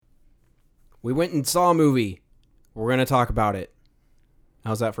We went and saw a movie. We're going to talk about it.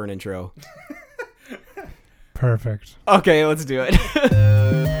 How's that for an intro? Perfect. Okay, let's do it.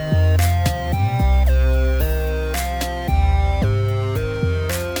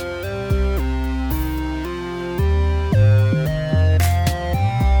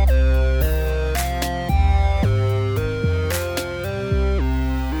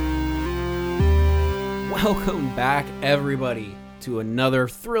 Welcome back, everybody, to another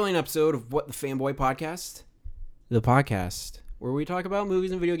thrilling episode of What the Fanboy Podcast. The podcast where we talk about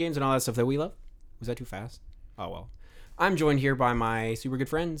movies and video games and all that stuff that we love. Was that too fast? Oh, well. I'm joined here by my super good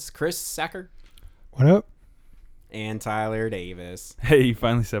friends, Chris Sacker. What up? And Tyler Davis. Hey, you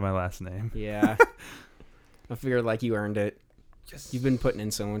finally said my last name. Yeah. I figured like you earned it. Yes. You've been putting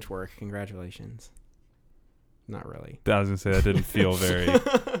in so much work. Congratulations. Not really. I was going to say that didn't feel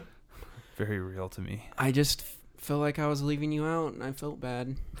very real to me. I just felt like I was leaving you out, and I felt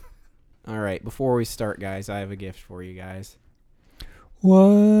bad. All right, before we start, guys, I have a gift for you guys. What?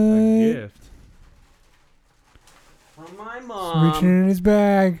 A gift. From my He's mom. reaching in his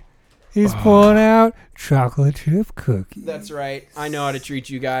bag. He's pulling out chocolate chip cookies. That's right. I know how to treat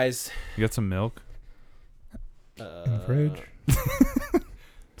you guys. You got some milk? In the fridge.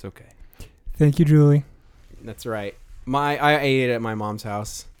 It's okay. Thank you, Julie. That's right. I ate it at my mom's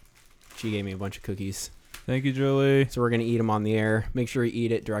house. She gave me a bunch of cookies. Thank you, Julie. So we're going to eat them on the air. Make sure you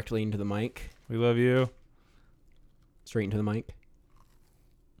eat it directly into the mic. We love you. Straight into the mic.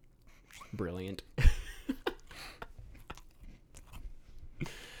 Brilliant.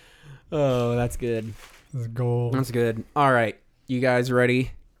 Oh, that's good. This is gold. That's good. All right. You guys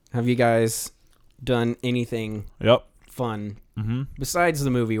ready? Have you guys done anything Yep. fun Mm-hmm. besides the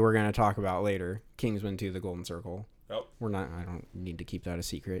movie we're going to talk about later, Kingsman 2: The Golden Circle? Yep. I don't need to keep that a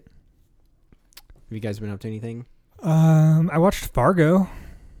secret. Have you guys been up to anything? I watched Fargo.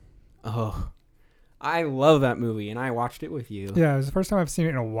 Oh, I love that movie, and I watched it with you. Yeah, it was the first time I've seen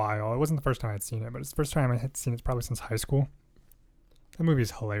it in a while. It wasn't the first time I'd seen it, but it's the first time I had seen it probably since high school. That movie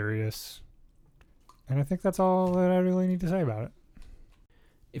is hilarious. And I think that's all that I really need to say about it.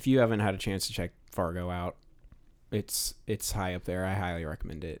 If you haven't had a chance to check Fargo out, it's high up there. I highly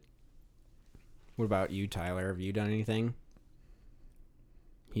recommend it. What about you, Tyler? Have you done anything?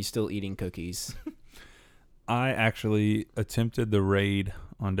 He's still eating cookies. I actually attempted the raid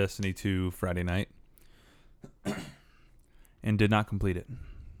on Destiny 2 Friday night and did not complete it.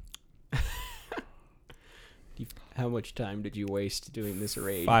 How much time did you waste doing this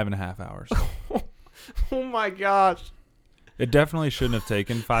raid? 5.5 hours. Oh my gosh. It definitely shouldn't have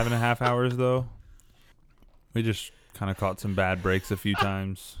taken 5.5 hours, though. We just kind of caught some bad breaks a few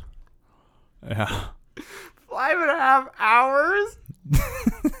times. Yeah. 5.5 hours?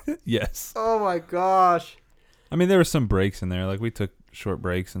 Yes. Oh my gosh. I mean, there were some breaks in there. Like, we took short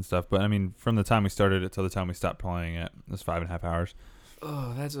breaks and stuff. But, I mean, from the time we started it till the time we stopped playing it, it was 5.5 hours.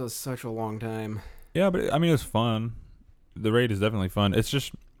 Oh, that's such a long time. Yeah, but, I mean, it was fun. The raid is definitely fun. It's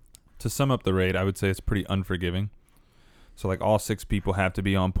just, to sum up the raid, I would say it's pretty unforgiving. So, like, all 6 people have to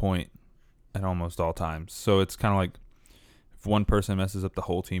be on point at almost all times. So, it's kind of like if one person messes up, the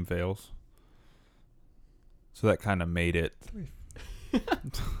whole team fails. So, that kind of made it...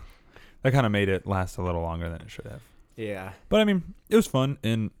 That kind of made it last a little longer than it should have. Yeah. But, I mean, it was fun,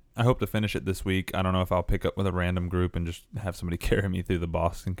 and I hope to finish it this week. I don't know if I'll pick up with a random group and just have somebody carry me through the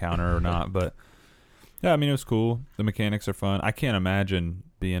boss encounter or not, but, yeah, I mean, it was cool. The mechanics are fun. I can't imagine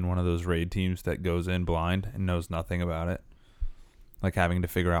being one of those raid teams that goes in blind and knows nothing about it. Like, having to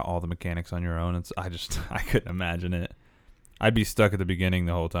figure out all the mechanics on your own. I couldn't imagine it. I'd be stuck at the beginning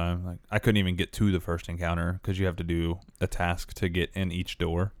the whole time. Like, I couldn't even get to the first encounter because you have to do a task to get in each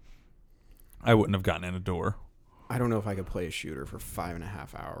door. I wouldn't have gotten in a door. I don't know if I could play a shooter for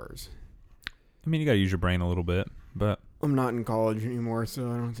 5.5 hours. I mean, you got to use your brain a little bit, but I'm not in college anymore,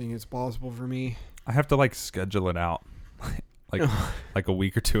 so I don't think it's possible for me. I have to, like, schedule it out like a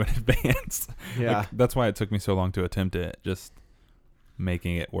week or two in advance. Yeah. Like, that's why it took me so long to attempt it, just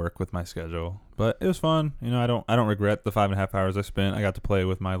making it work with my schedule. But it was fun. You know, I don't regret the 5.5 hours I spent. I got to play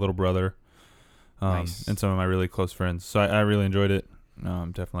with my little brother Nice. and some of my really close friends. So I really enjoyed it.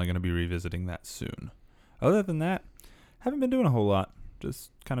 I'm definitely going to be revisiting that soon. Other than that, haven't been doing a whole lot. Just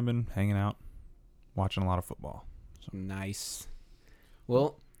kind of been hanging out, watching a lot of football. So. Nice.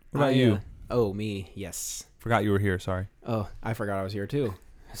 Well, What about you? Oh, me. Yes. Forgot you were here. Sorry. Oh, I forgot I was here too.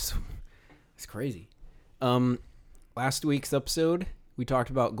 It's crazy. Last week's episode, we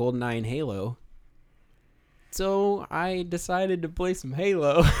talked about GoldenEye and Halo. So I decided to play some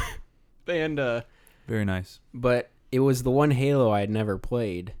Halo. And Very nice. but it was the one Halo I had never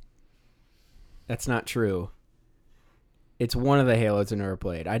played. That's not true. It's one of the Halos I never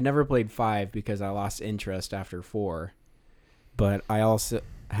played. I'd never played 5 because I lost interest after 4. But I also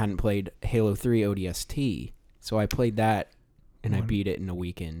hadn't played Halo 3 ODST. So I played that, and I beat it in a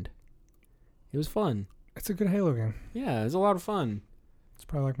weekend. It was fun. It's a good Halo game. Yeah, it was a lot of fun. It's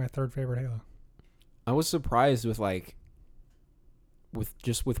probably like my third favorite Halo. I was surprised with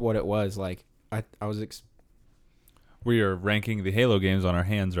with what it was. Like, I was We are ranking the Halo games on our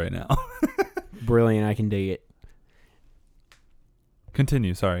hands right now. brilliant. I can dig it.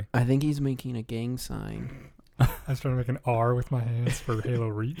 Continue, sorry. I think he's making a gang sign. I was trying to make an R with my hands for Halo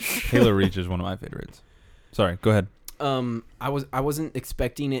Reach. Halo Reach is one of my favorites. Sorry, go ahead. I wasn't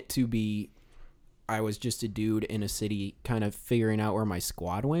expecting it to be. I was just a dude in a city, kind of figuring out where my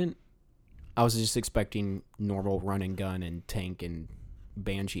squad went. I was just expecting normal run and gun and tank and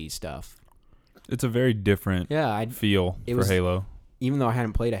banshee stuff. It's a very different feel for Halo. Even though I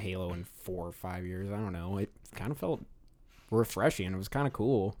hadn't played a Halo in 4 or 5 years, I don't know. It kind of felt refreshing. It was kind of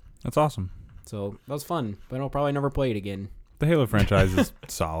cool. That's awesome. So that was fun, but I'll probably never play it again. The Halo franchise is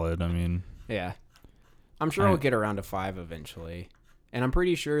solid. I mean, yeah, I'm sure I'll get around to 5 eventually, and I'm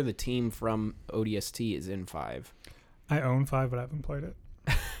pretty sure the team from ODST is in 5. I own 5, but I haven't played it.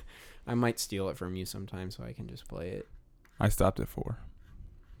 I might steal it from you sometime so I can just play it. I stopped at 4.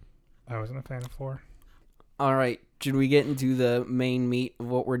 I wasn't a fan of 4. All right, should we get into the main meat of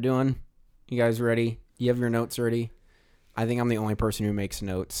what we're doing? You guys ready? You have your notes ready? I think I'm the only person who makes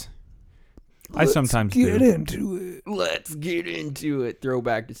notes. I sometimes do. Let's get into it.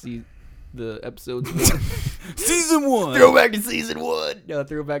 Throwback to see the episodes 1. Season 1. Throwback to season 1. No,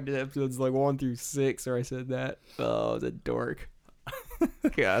 throwback to episodes like 1 through 6, or I said that. Oh, the dork.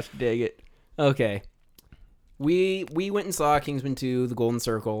 Gosh, dang it. Okay. We went and saw Kingsman 2, The Golden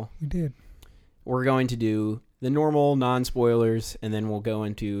Circle. We did. We're going to do the normal non-spoilers, and then we'll go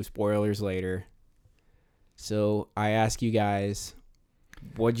into spoilers later. So I ask you guys,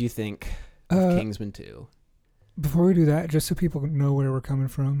 what'd you think of Kingsman 2? Before we do that, just so people know where we're coming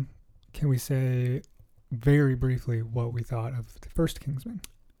from, can we say very briefly what we thought of the first Kingsman?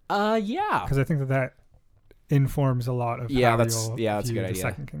 Yeah. Because I think that informs a lot of how that's you'll a view good the idea.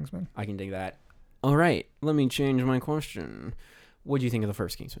 second Kingsman. I can dig that. All right, let me change my question. What'd you think of the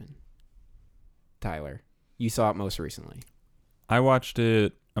first Kingsman? Tyler, you saw it most recently. I watched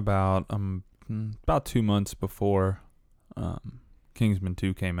it about 2 months before Kingsman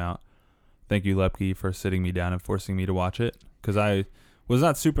 2 came out. Thank you, Lepke, for sitting me down and forcing me to watch it, because I was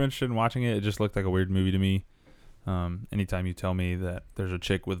not super interested in watching it. It just looked like a weird movie to me. Anytime you tell me that there's a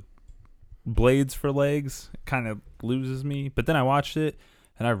chick with blades for legs, it kind of loses me. But then I watched it,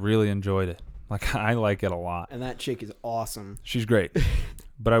 and I really enjoyed it. Like, I like it a lot. And that chick is awesome. She's great.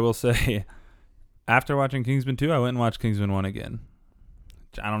 But I will say, after watching Kingsman 2, I went and watched Kingsman 1 again.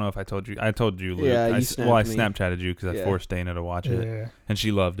 I don't know if I told you. I told you, Luke. Yeah, you I snapped me. Snapchatted you because I forced Dana to watch it. Yeah. And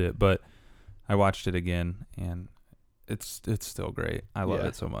she loved it. But I watched it again, and it's still great. I love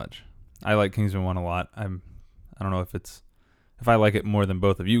it so much. I like Kingsman 1 a lot. I don't know if I like it more than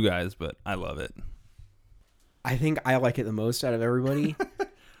both of you guys, but I love it. I think I like it the most out of everybody.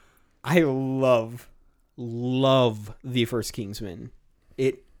 I love the first Kingsman.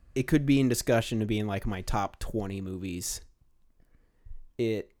 It could be in discussion to being like my top 20 movies.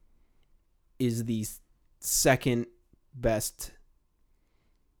 It is the second best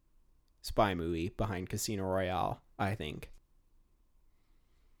spy movie behind Casino Royale, I think.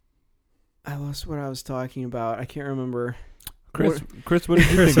 I lost what I was talking about. I can't remember. Chris, what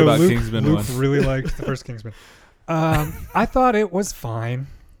did you think So about Luke Kingsman 1? really liked the first Kingsman. I thought it was fine.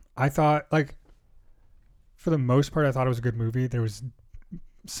 I thought, like, for the most part, I thought it was a good movie. There was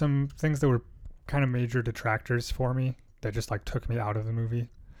some things that were kind of major detractors for me that just, like, took me out of the movie.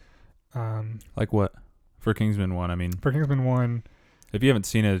 Like what? For Kingsman 1, I mean. For Kingsman 1... If you haven't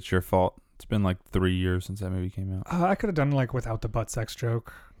seen it, it's your fault. It's been like 3 years since that movie came out. I could have done, like, without the butt sex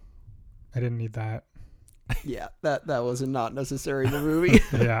joke. I didn't need that. Yeah, that was not necessary in the movie.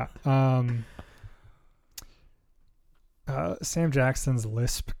 Yeah. Sam Jackson's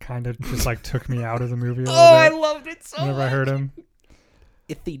lisp kind of just like took me out of the movie a little bit. I loved it so whenever much. I heard him.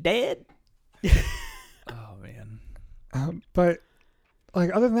 Is he dead? Oh man. But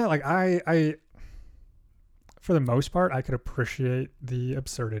like other than that, like I for the most part I could appreciate the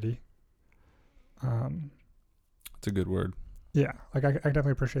absurdity. It's a good word. Yeah, like I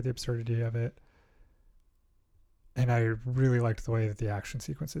definitely appreciate the absurdity of it. And I really liked the way that the action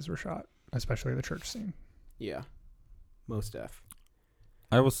sequences were shot, especially the church scene. Yeah. Most def.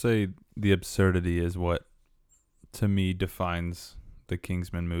 I will say the absurdity is what, to me, defines the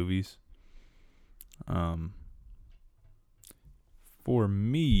Kingsman movies. For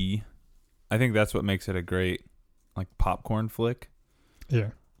me, I think that's what makes it a great like popcorn flick. Yeah.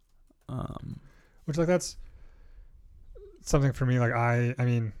 Which like that's something for me. Like I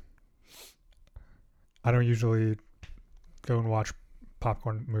mean, I don't usually go and watch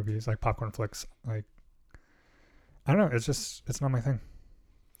popcorn movies, like popcorn flicks. Like I don't know. It's not my thing.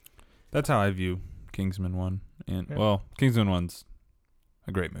 That's how I view Kingsman 1. And Yeah. well, Kingsman 1's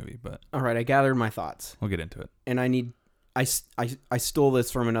a great movie, but All right, I gathered my thoughts, we'll get into it. and I stole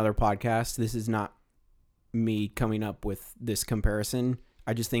this from another podcast. This is not me coming up with this comparison.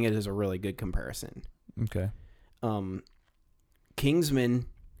 I just think it is a really good comparison. Okay. Kingsman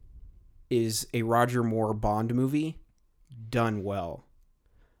is a Roger Moore Bond movie done well.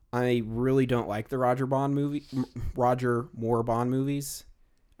 I really don't like the Roger Moore Bond movies.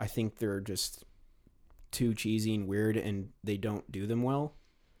 I think they're just too cheesy and weird, and they don't do them well.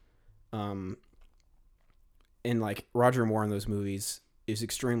 And like Roger Moore in those movies is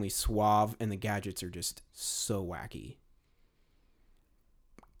extremely suave, and the gadgets are just so wacky.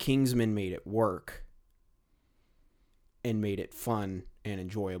 Kingsman made it work and made it fun and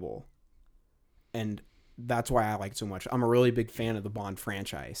enjoyable. And that's why I like it so much. I'm a really big fan of the Bond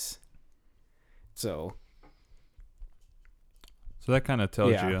franchise. So that kind of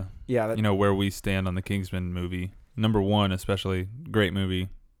tells yeah, you, where we stand on the Kingsman movie. Number 1, especially, great movie.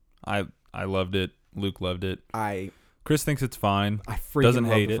 I loved it. Luke loved it. Chris thinks it's fine. I freaking Doesn't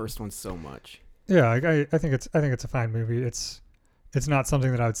love hate the it. first one so much. Yeah, I think it's a fine movie. It's not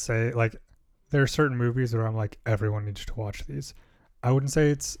something that I would say like there are certain movies where I'm like everyone needs to watch these. I wouldn't say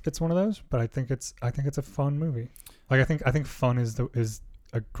it's one of those, but I think it's a fun movie. Like I think fun is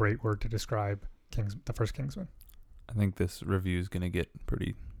a great word to describe the first Kingsman. I think this review is going to get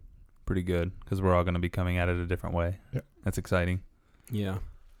pretty good because we're all going to be coming at it a different way. Yeah. That's exciting. Yeah.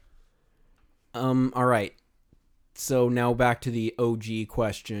 All right. So now back to the OG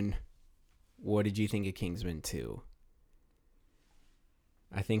question. What did you think of Kingsman 2?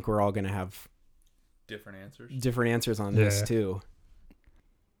 I think we're all going to have Different answers on this Yeah. too.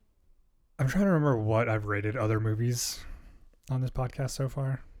 I'm trying to remember what I've rated other movies on this podcast so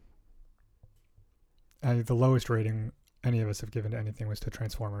far. The lowest rating any of us have given to anything was to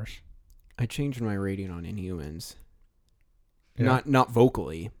Transformers. I changed my rating on Inhumans. Yeah. Not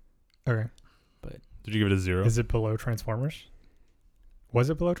vocally. Okay. Did you give it a 0? Is it below Transformers? Was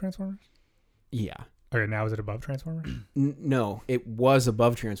it below Transformers? Yeah. Okay, now is it above Transformers? No, it was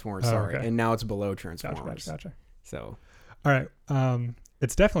above Transformers, sorry. okay. And now it's below Transformers. Gotcha. So, All right.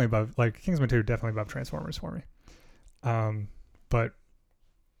 It's definitely above, like Kingsman 2, definitely above Transformers for me. But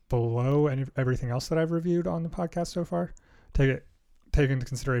below everything else that I've reviewed on the podcast so far, take into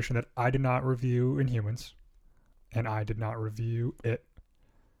consideration that I did not review Inhumans, and I did not review it.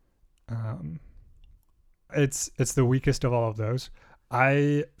 It's the weakest of all of those.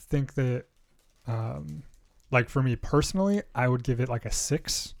 I think that, like for me personally, I would give it like a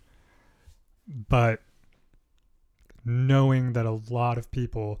 6, but knowing that a lot of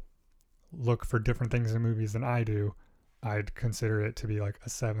people look for different things in movies than I do, I'd consider it to be like a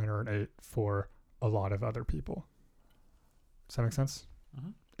 7 or an 8 for a lot of other people. Does that make sense?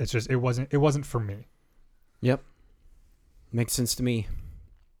 Mhm. It's just it wasn't for me. yep. Makes sense to me.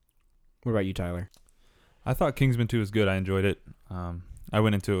 What about you, Tyler? I thought Kingsman 2 was good. I enjoyed it. I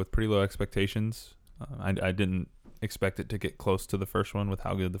went into it with pretty low expectations. I didn't expect it to get close to the first one with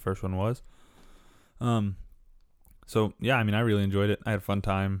how good the first one was. So, yeah, I mean, I really enjoyed it. I had a fun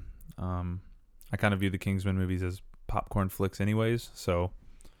time. I kind of view the Kingsman movies as popcorn flicks anyways, so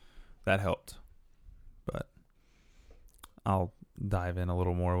that helped. But I'll dive in a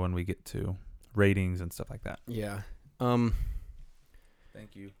little more when we get to ratings and stuff like that. Yeah.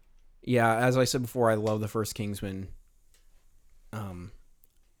 Thank you. Yeah, as I said before, I love the first Kingsman.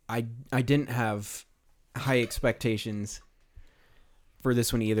 I didn't have high expectations for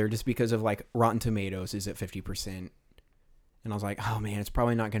this one either, just because of like Rotten Tomatoes is at 50%. And I was like, oh man, it's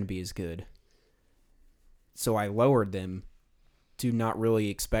probably not going to be as good. So I lowered them to not really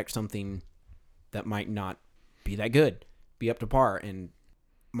expect something that might not be that good, be up to par. And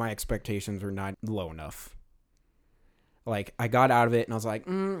my expectations were not low enough. Like I got out of it and I was like,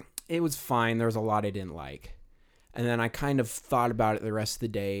 it was fine. There was a lot I didn't like. And then I kind of thought about it the rest of the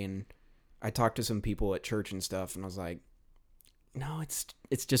day, and I talked to some people at church and stuff, and I was like, no,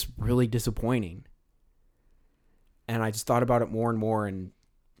 it's just really disappointing. And I just thought about it more and more, and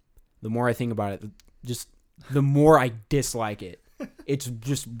the more I think about it, just the more I dislike it. It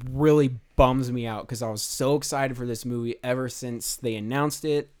just really bums me out because I was so excited for this movie ever since they announced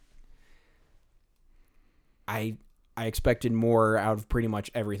it. I expected more out of pretty much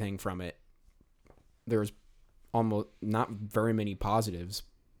everything from it. There's almost not very many positives,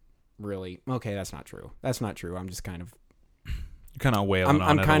 really. Okay, that's not true. That's not true. I'm just kind of. You're kind of wailing on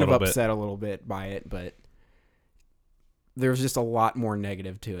I'm it kind a of little upset a little bit by it, but there's just a lot more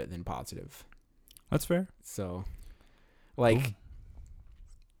negative to it than positive. That's fair. So, like, Cool.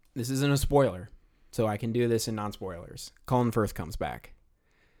 this isn't a spoiler, so I can do this in non-spoilers. Colin Firth comes back.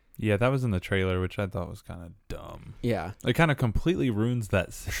 Yeah, that was in the trailer, which I thought was kind of dumb. Yeah. It kind of completely ruins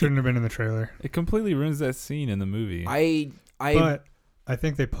that. Shouldn't have been in the trailer. It completely ruins that scene in the movie. But I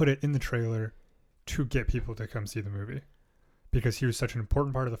think they put it in the trailer to get people to come see the movie, because he was such an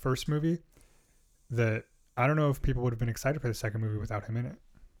important part of the first movie that I don't know if people would have been excited for the second movie without him in it.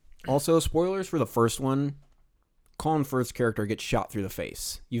 Also, spoilers for the first one. Colin Firth's character gets shot through the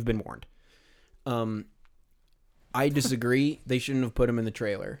face. You've been warned. I disagree. They shouldn't have put him in the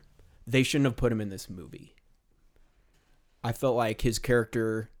trailer. They shouldn't have put him in this movie. I felt like his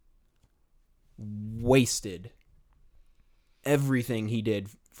character wasted everything he did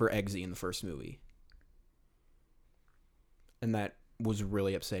for Eggsy in the first movie. And that was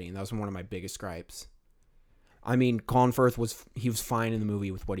really upsetting. That was one of my biggest gripes. I mean, Colin Firth was fine in the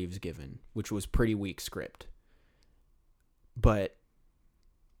movie with what he was given, which was pretty weak script. But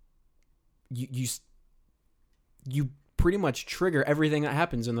you pretty much trigger everything that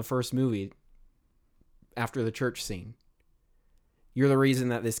happens in the first movie after the church scene. You're the reason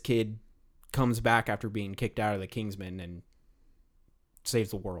that this kid comes back after being kicked out of the Kingsmen and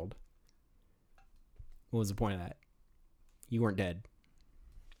saves the world. What was the point of that? You weren't dead.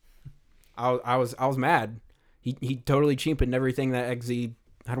 I was mad. He totally cheapened everything that Eggsy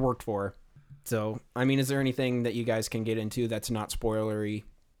had worked for. So, I mean, is there anything that you guys can get into that's not spoilery?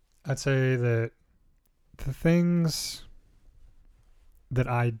 I'd say that the things that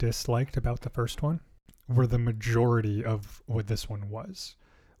I disliked about the first one were the majority of what this one was.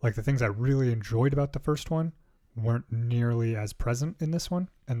 Like, the things I really enjoyed about the first one weren't nearly as present in this one,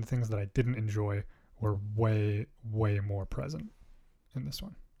 and the things that I didn't enjoy were way, way more present in this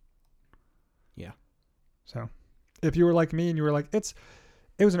one. Yeah. So, if you were like me and you were like,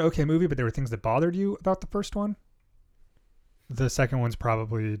 it was an okay movie, but there were things that bothered you about the first one, the second one's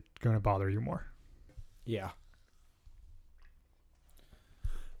probably going to bother you more. Yeah.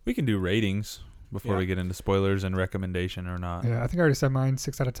 We can do ratings before we get into spoilers and recommendation or not. Yeah, I think I already said mine,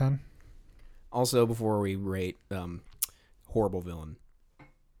 6 out of 10. Also, before we rate, horrible villain.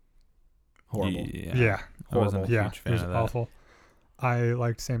 Horrible. Yeah. I wasn't a huge fan it was of that. awful. I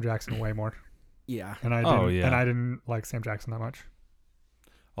liked Sam Jackson way more. Yeah. And I didn't like Sam Jackson that much.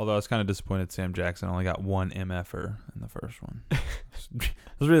 Although I was kind of disappointed Sam Jackson only got one MFer in the first one. I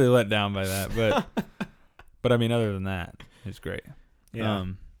was really let down by that, but I mean, other than that, it was great. Yeah.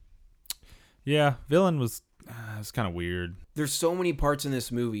 Villain was kind of weird. There's so many parts in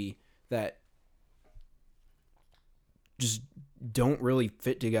this movie that just don't really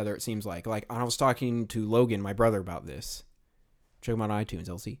fit together, it seems like. Like, I was talking to Logan, my brother, about this. Check him out on iTunes,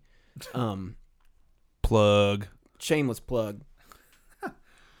 LC. Plug. Shameless plug.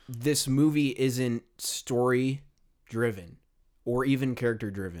 This movie isn't story-driven or even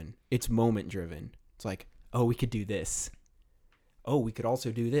character-driven. It's moment-driven. It's like, oh, we could do this. Oh, we could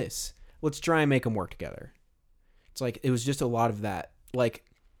also do this. Let's try and make them work together. It's like, it was just a lot of that. Like,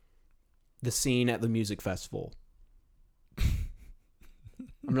 the scene at the music festival.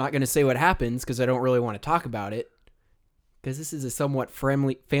 I'm not going to say what happens because I don't really want to talk about it, because this is a somewhat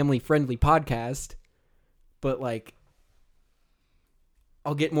family-friendly podcast. But, like,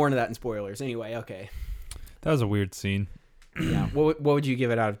 I'll get more into that in spoilers. Anyway, okay. That was a weird scene. Yeah. What would you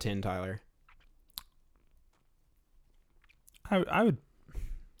give it out of 10, Tyler? I would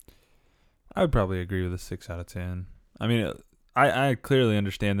probably agree with a 6 out of 10. I mean, I clearly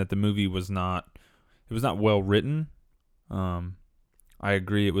understand that the movie was not well written. I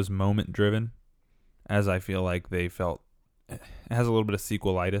agree it was moment driven, as I feel like they felt it has a little bit of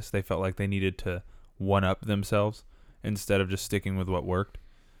sequelitis. They felt like they needed to one up themselves instead of just sticking with what worked.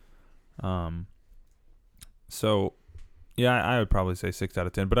 So yeah, I would probably say 6 out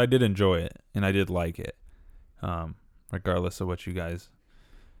of 10, but I did enjoy it and I did like it. Regardless of what you guys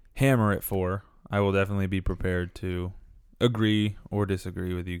hammer it for, I will definitely be prepared to agree or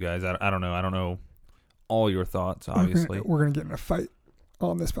disagree with you guys. I don't know. I don't know all your thoughts, obviously. We're going to get in a fight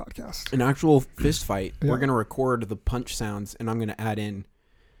on this podcast. An actual fist fight. Yeah. We're going to record the punch sounds, and I'm going to add in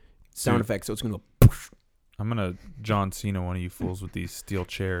sound Dude. effects, so it's going to go poof. I'm going to John Cena one of you fools with these steel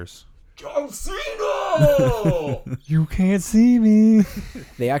chairs. John Cena! You can't see me.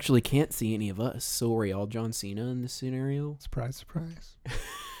 They actually can't see any of us, so are we all John Cena in this scenario? Surprise, surprise.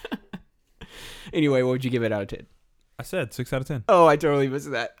 Anyway, what would you give it out of 10? I said 6 out of 10. Oh, I totally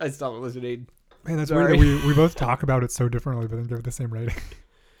missed that. I stopped listening. Man, that's Sorry. weird that we both talk about it so differently, but then give it the same rating.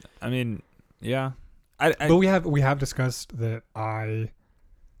 I mean, yeah. But we have discussed that I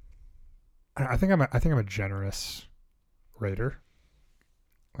think I'm a generous rater.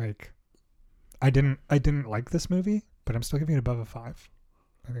 Like, I didn't like this movie, but I'm still giving it above a 5.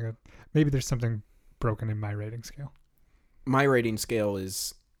 I think maybe there's something broken in my rating scale. My rating scale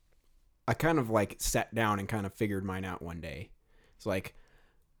is, I kind of like sat down and kind of figured mine out one day. It's like,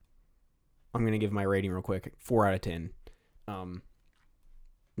 I'm gonna give my rating real quick. 4 out of 10.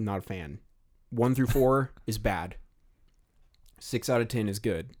 Not a fan. 1 through 4 is bad. 6 out of 10 is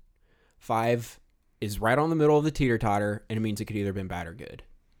good. 5 is right on the middle of the teeter-totter, and it means it could either been bad or good.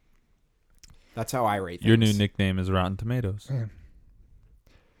 That's how I rate things. Your new nickname is Rotten Tomatoes. Man.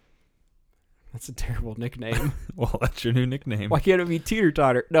 That's a terrible nickname. Well, that's your new nickname. Why can't it be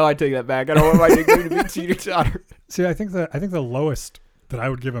teeter-totter? No, I take that back. I don't want my nickname to be teeter-totter. See, I think the lowest that I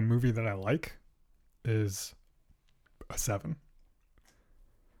would give a movie that I like is a 7.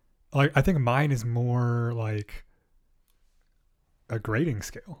 Like, I think mine is more like a grading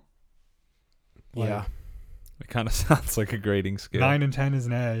scale. Like, Yeah. It kind of sounds like a grading scale. 9 and 10 is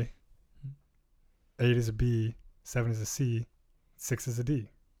an A. 8 is a B. 7 is a C. 6 is a D.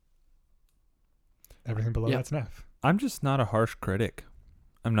 Everything below that's an F. I'm just not a harsh critic.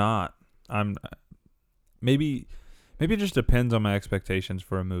 I'm not. Maybe it just depends on my expectations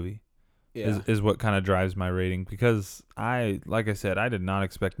for a movie. Yeah. Is what kind of drives my rating, because like I said, I did not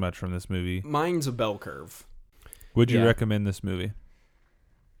expect much from this movie. Mine's a bell curve. Would you Yeah. recommend this movie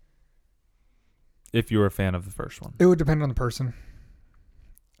if you were a fan of the first one? It would depend on the person.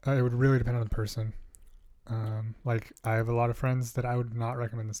 It would really depend on the person. Like, I have a lot of friends that I would not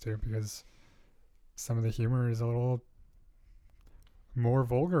recommend this to because some of the humor is a little more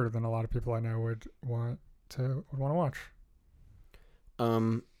vulgar than a lot of people I know would want to watch.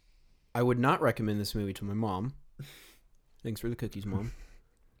 I would not recommend this movie to my mom. Thanks for the cookies, Mom.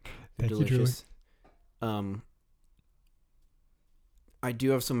 They're Thank you, Julie. delicious. I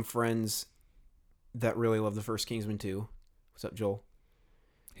do have some friends that really love the first Kingsman 2. What's up, Joel?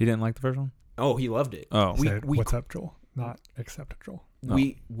 He didn't like the first one? Oh, he loved it. Oh. What's up, Joel? Not accept it, Joel. No.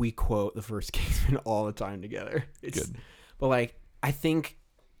 We quote the first Kingsman all the time together. It's Good. But like, I think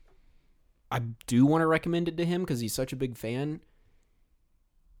I do want to recommend it to him because he's such a big fan.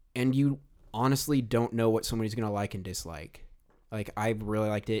 And you honestly don't know what somebody's gonna like and dislike. Like, I really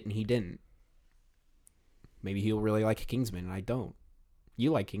liked it and he didn't. Maybe he'll really like Kingsman and I don't.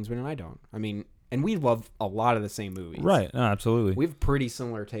 You like Kingsman and I don't. I mean, and we love a lot of the same movies. Right. No, absolutely. We have pretty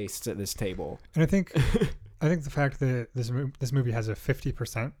similar tastes at this table. And I think the fact that this movie has a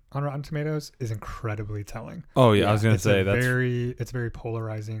 50% on Rotten Tomatoes is incredibly telling. Oh yeah, Yeah, I was gonna It's say that's it's very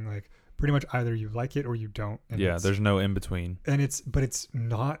polarizing. Like, pretty much either you like it or you don't. And yeah. There's no in between. and it's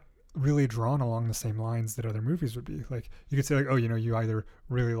not really drawn along the same lines that other movies would be. Like, you could say, like, oh, you either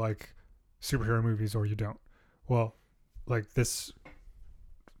really like superhero movies or you don't. Well, like, this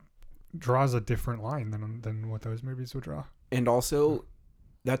draws a different line than what those movies would draw. And also,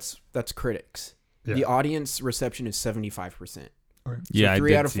 that's critics. Yeah. The audience reception is 75%. Okay. Yeah, I 3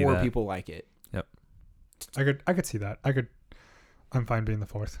 did out of see 4 that. people like it. I could see that. I'm fine being the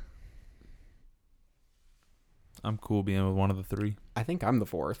 4th. I'm cool being with one of the 3. I think I'm the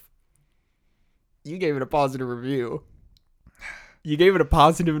 4th. You gave it a positive review. You gave it a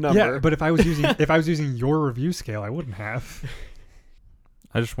positive number. Yeah, but if I was using your review scale, I wouldn't have.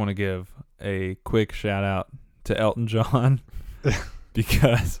 I just want to give a quick shout out to Elton John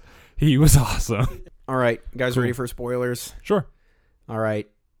because he was awesome. All right, guys, Cool. ready for spoilers? Sure. All right.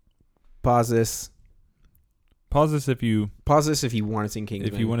 Pause this. Pause this if you Pause this if you want to see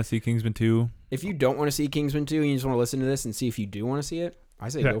Kingsman. if you want to see Kingsman 2. If you don't want to see Kingsman 2 and you just want to listen to this and see if you do want to see it, I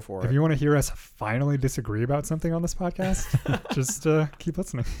say Yeah, go for if it. you want to hear us finally disagree about something on this podcast, just keep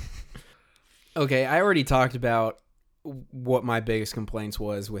listening. Okay, I already talked about what my biggest complaints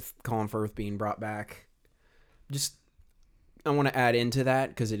was with Colin Firth being brought back. Just, I want to add into that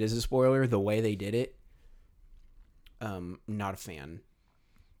because it is a spoiler, the way they did it. Not a fan.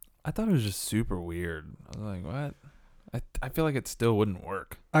 I thought it was just super weird. I was like, what? I feel like it still wouldn't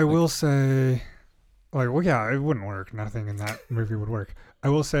work. I will say, like, well, yeah, it wouldn't work. Nothing in that movie would work. I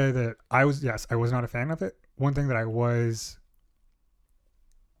will say that I was not a fan of it. One thing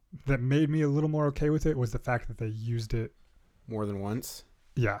that made me a little more okay with it was the fact that they used it. More than once.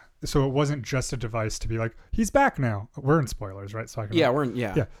 Yeah. So it wasn't just a device to be like, he's back now. We're in spoilers, right? So I can. Yeah,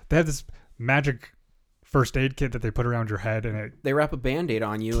 Yeah. They have this magic first aid kit that they put around your head, and it They wrap a Band-Aid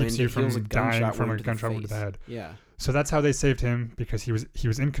on you keeps and you it heals from a dying gunshot from a wound to the gunshot wound to the face. head. Yeah. So that's how they saved him, because he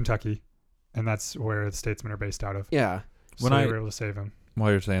was in Kentucky, and that's where the Statesmen are based out of. Yeah. So When they I- were able to save him.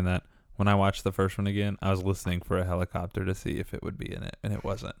 While you're saying that, when I watched the first one again, I was listening for a helicopter to see if it would be in it, and it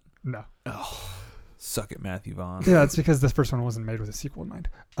wasn't. No. Suck it, Matthew Vaughn. Yeah, it's because this first one wasn't made with a sequel in mind.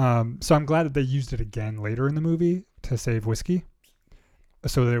 So I'm glad that they used it again later in the movie to save Whiskey,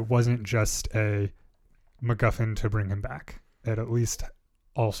 so that it wasn't just a MacGuffin to bring him back. It at least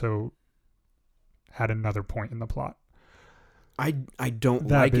also had another point in the plot. I don't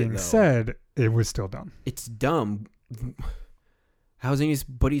That like it, being though. said, it was still dumb. It's dumb. How's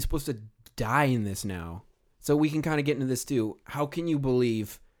anybody supposed to die in this now? So we can kind of get into this too. How can you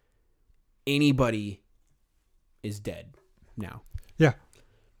believe anybody is dead now?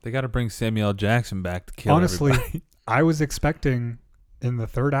 They got to bring Samuel L. Jackson back to kill Honestly, everybody. I was expecting in the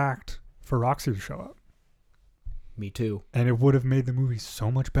third act for Roxy to show up, Me too. and it would have made the movie so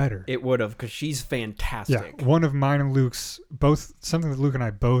much better. It would have, because she's fantastic. Yeah, one of mine and Luke's something that Luke and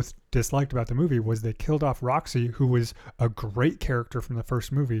I both disliked about the movie was they killed off Roxy, who was a great character from the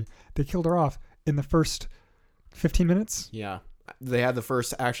first movie. They killed her off in the first 15 minutes. Yeah. They had the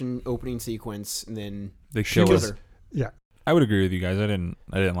first action opening sequence, and then They she killed killed her. her. Yeah, I would agree with you guys. I didn't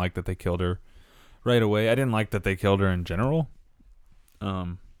like that they killed her right away. I didn't like that they killed her in general.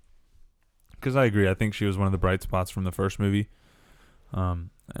 Because I agree. I think she was one of the bright spots from the first movie. And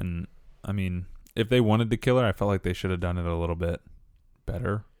I mean, if they wanted to kill her, I felt like they should have done it a little bit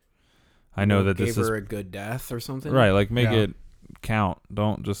better. I know that gave this is her a good death or something. right. Like make Yeah. it count.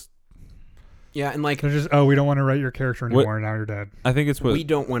 Don't just. Yeah, and like they're just we don't want to write your character anymore. Now you're dead. I think it's what we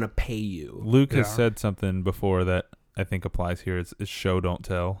don't want to pay you. Luke has Yeah. said something before that I think applies here. It's show don't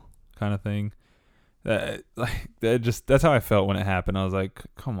tell kind of thing. That's how I felt when it happened. I was like,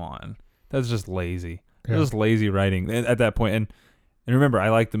 come on, that's just lazy. Yeah. It was lazy writing at that point. And remember, I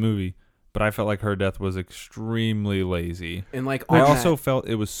liked the movie, but I felt like her death was extremely lazy. And like I on also that- felt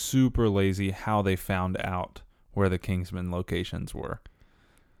it was super lazy how they found out where the Kingsman locations were.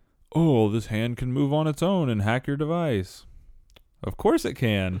 Oh, this hand can move on its own and hack your device. Of course it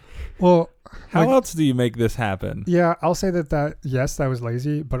can. Well, How like, else do you make this happen? yeah, I'll say that yes, that was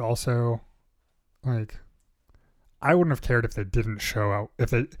lazy, but also like I wouldn't have cared if they didn't show out if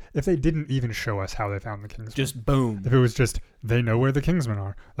they didn't even show us how they found the Kingsmen. just boom. if it was just they know where the Kingsmen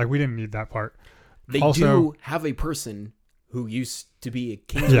are. Like we didn't need that part. They also- do have a person who used to be a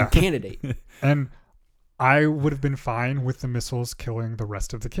Kingsman Yeah. candidate. And I would have been fine with the missiles killing the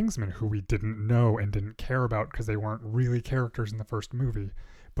rest of the Kingsmen who we didn't know and didn't care about because they weren't really characters in the first movie.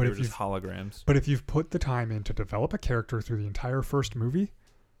 But They if were just you've holograms. but if you've put the time in to develop a character through the entire first movie,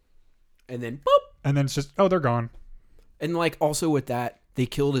 And then boop. and then it's just they're gone. And like also with that, they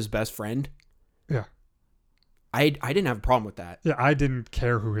killed his best friend. Yeah. I didn't have a problem with that. Yeah, I didn't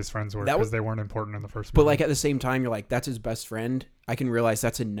care who his friends were That because was- they weren't important in the first But movie. like at the same time, you're like, that's his best friend. I can realize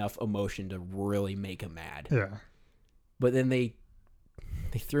that's enough emotion to really make him mad. yeah. But then they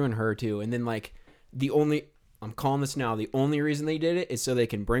threw in her too. And then like I'm calling this now, the only reason they did it is so they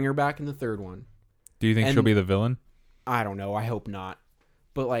can bring her back in the third one. Do you think And- she'll be the villain? I don't know. I hope not.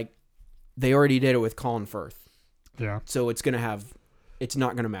 But like they already did it with Colin Firth. Yeah. So it's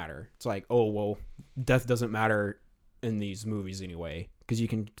not going to matter. It's like, oh, well, death doesn't matter in these movies anyway, because you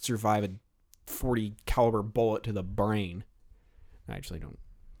can survive a 40 caliber bullet to the brain. I actually don't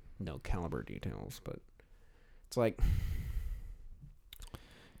know caliber details, but it's like,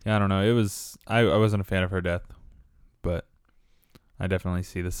 Yeah, I don't know. It was I wasn't a fan of her death, but I definitely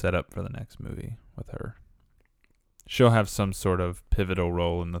see the setup for the next movie with her. She'll have some sort of pivotal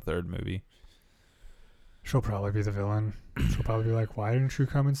role in the third movie. She'll probably be the villain. She'll probably be like, "Why didn't you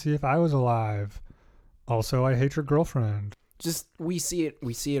come and see if I was alive?" Also, I hate your girlfriend. just we see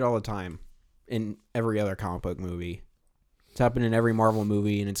it all the time in every other comic book movie. It's happened in every Marvel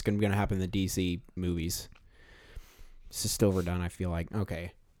movie, and it's going to happen in the DC movies. It's just overdone, I feel like.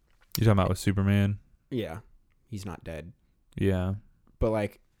 Okay. You talking about with Superman? Yeah. He's not dead. Yeah. But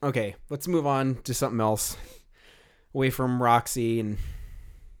like, okay, let's move on to something else. Away from Roxy and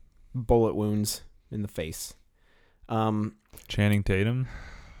bullet wounds in the face. Channing Tatum.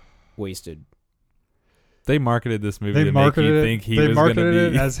 Wasted. They marketed this movie They to make marketed you it. think he They was going marketed to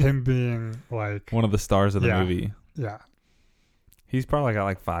it be as him being like, one of the stars of the Yeah. movie. yeah, He's probably got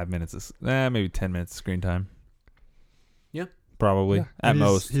like 5 minutes, maybe 10 minutes of screen time. Yeah. Probably yeah. at And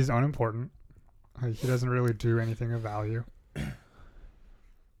most. He's unimportant. Like, he doesn't really do anything of value.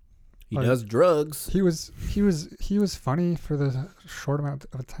 He Like- does drugs. He was funny for the short amount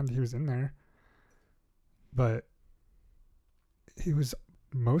of time he was in there, but he was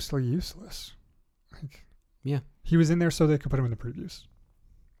mostly useless. Like, Yeah. he was in there so they could put him in the previews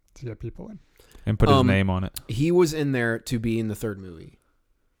to get people in. And put his name on it. He was in there to be in the third movie.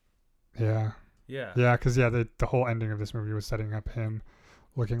 Yeah, Yeah. yeah, because the whole ending of this movie was setting up him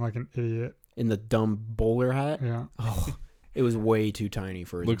looking like an idiot. In the dumb bowler hat. Yeah, Oh, It was way too tiny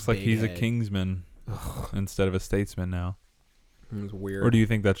for his Looks like big he's head. a kingsman instead of a statesman now. It was weird. Or do you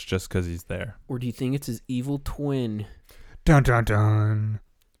think that's just because he's there? Or do you think it's his evil twin? Dun dun dun.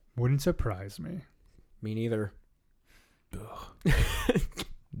 Wouldn't surprise me. Me neither.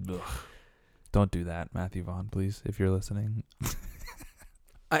 Ugh. Don't do that, Matthew Vaughn, please, if you're listening.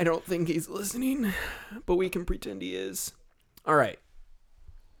 I don't think he's listening, but we can pretend he is. All right.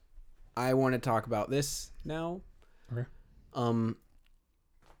 I want to talk about this now. Okay.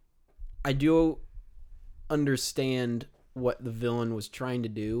 I do understand what the villain was trying to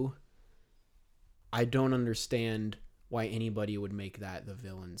do. I don't understand why anybody would make that the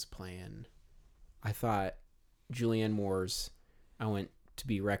villain's plan. I thought Julianne Moore's I want to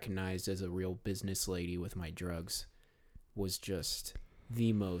be recognized as a real business lady with my drugs was just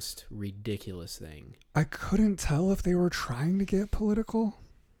the most ridiculous thing. I couldn't tell if they were trying to get political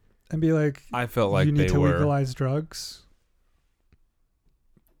and be like, I felt like you need they to were. legalize drugs.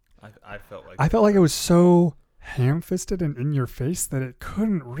 I felt like I felt like it was so ham-fisted and in your face that it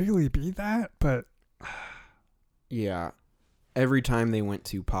couldn't really be that, but Yeah. Every time they went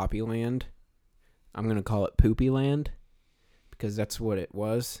to Poppy Land, I'm going to call it Poopy Land because that's what it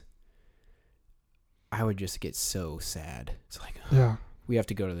was. I would just get so sad. It's like, yeah. we have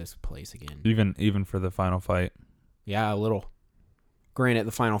to go to this place again. even for the final fight. Yeah, a little. Granted,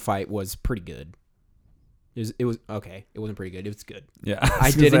 the final fight was pretty good. It was okay. It wasn't pretty good. It was good. Yeah,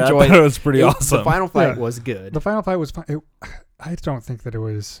 I did enjoy it. It was pretty awesome. The final fight Yeah. was good. The final fight was fine. I don't think that it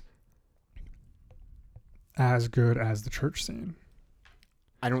was as good as the church scene.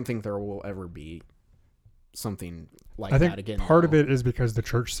 I don't think there will ever be something like I think that again. part of though. it is because the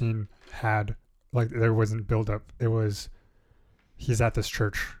church scene had, like, there wasn't build up. It was, he's at this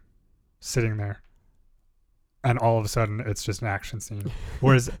church sitting there and all of a sudden it's just an action scene.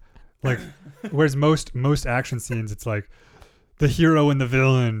 Whereas most action scenes, it's like the hero and the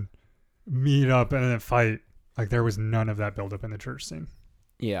villain meet up and then fight. Like, there was none of that build up in the church scene.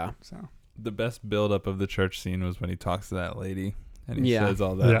 Yeah. So The best buildup of the church scene was when he talks to that lady and he Yeah. says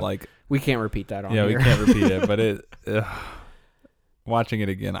all that. Yeah. Like, We can't repeat that on yeah, here. we can't repeat it, but watching it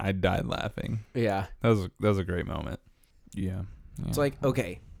again, I died laughing. Yeah. That was a great moment. Yeah. It's like,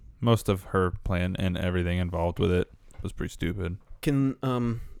 okay, most of her plan and everything involved with it was pretty stupid. can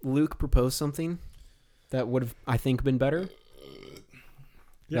Luke propose something that would have, I think, been better?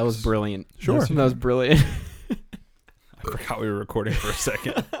 That was brilliant. Sure. That was brilliant. I forgot we were recording for a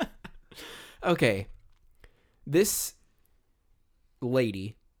second. Okay. This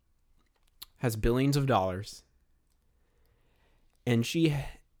lady has billions of dollars, and she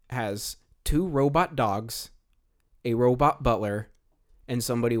has 2 robot dogs, a robot butler, and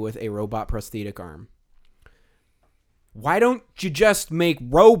somebody with a robot prosthetic arm. Why don't you just make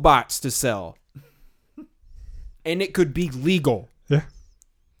robots to sell? And it could be legal. Yeah.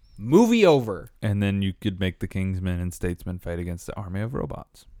 Movie over. And then you could make the Kingsmen and Statesmen fight against the army of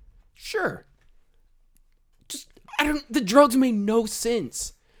robots. Sure. The drugs made no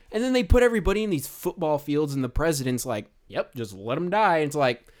sense. And then they put everybody in these football fields and the president's like, yep, just let them die. And it's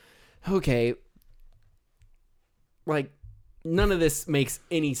like, okay. Like, none of this makes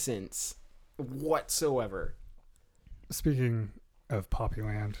any sense whatsoever. Speaking of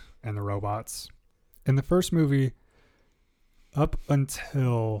Poppyland and the robots, in the first movie, up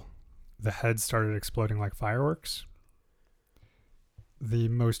until the heads started exploding like fireworks, the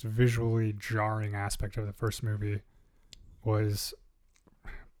most visually jarring aspect of the first movie was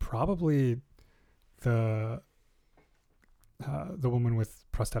probably the woman with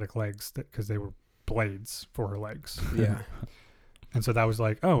prosthetic legs, because they were blades for her legs. Yeah. And so that was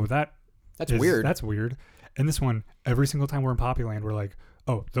like, oh, that's weird. That's weird. And this one, every single time we're in Poppyland, we're like,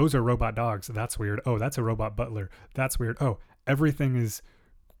 oh, those are robot dogs. That's weird. Oh, that's a robot butler. That's weird. Oh, everything is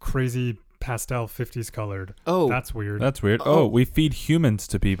crazy pastel 50s colored. Oh, That's weird. That's weird. Oh. Oh, we feed humans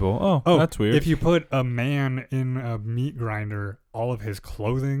to people. Oh, that's weird. If you put a man in a meat grinder, all of his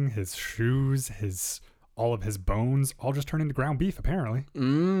clothing, his shoes, all of his bones all just turn into ground beef, apparently.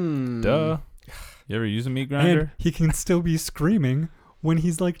 Duh. You ever use a meat grinder? And he can still be screaming when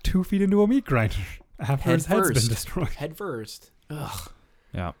he's like 2 feet into a meat grinder after his head's been destroyed. Head first. Ugh.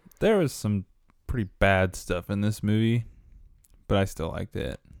 Yeah. There was some pretty bad stuff in this movie, but I still liked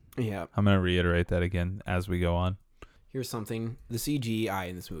it. Yeah. I'm going to reiterate that again as we go on. Here's something. The CGI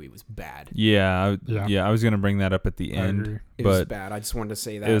in this movie was bad. Yeah. Yeah. I was going to bring that up at the I end, agree. It was but bad. I just wanted to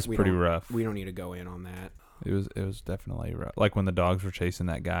say that. it was We pretty don't- rough. We don't need to go in on that. It was definitely rough. Like when the dogs were chasing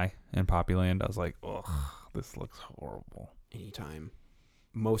that guy in Poppyland, I was like, ugh, this looks horrible. Anytime.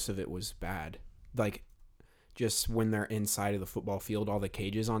 Most of it was bad. Like, just when they're inside of the football field, all the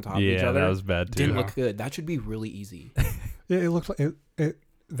cages on top of each Yeah, other that was bad too. didn't Yeah. look good. That should be really easy. It looked like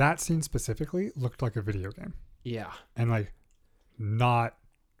that scene specifically looked like a video game, Yeah. and like not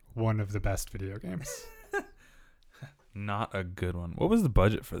one of the best video games. Not a good one. What was the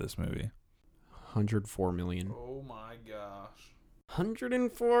budget for this movie? 104 million. Oh my gosh.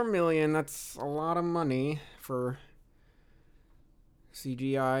 104 million. That's a lot of money for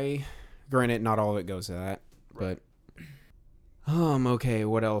CGI. Granted, not all of it goes to that, but okay,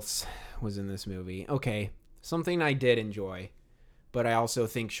 what else was in this movie? Okay, something I did enjoy, but I also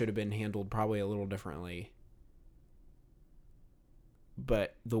think should have been handled probably a little differently.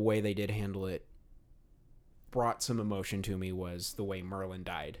 But the way they did handle it brought some emotion to me was the way Merlin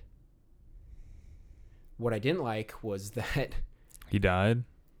died. What I didn't like was that He died?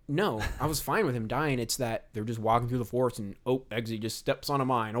 no, I was fine with him dying. It's that they're just walking through the forest and Eggsy just steps on a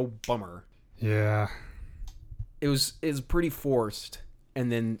mine. Oh, bummer. Yeah. It was pretty forced,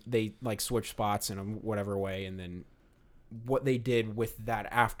 and then they like switch spots in a whatever way, and then what they did with that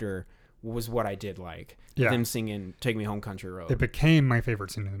after was what I did like. Yeah. Them singing "Take Me Home, Country Road." It became my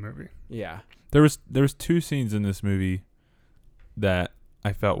favorite scene in the movie. Yeah. There was two scenes in this movie that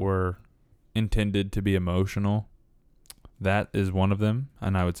I felt were intended to be emotional. That is one of them,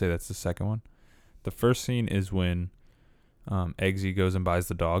 and I would say that's the second one. The first scene is when Eggsy goes and buys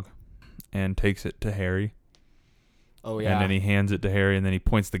the dog and takes it to Harry. Oh yeah. And then he hands it to Harry, and then he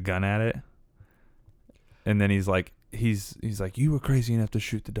points the gun at it. And then he's like, you were crazy enough to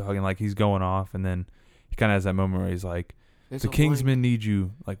shoot the dog, and like he's going off, and then he kind of has that moment where he's like, It's the a Kingsmen need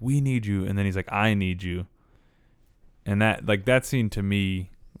you, like we need you, and then he's like, I need you. And that scene to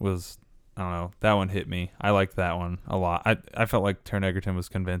me was, I don't know, that one hit me. I liked that one a lot. I felt like Taron Egerton was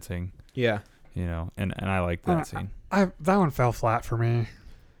convincing, Yeah. you know, and I liked that scene. That one fell flat for me.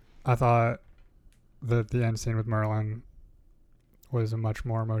 I thought the end scene with Merlin was a much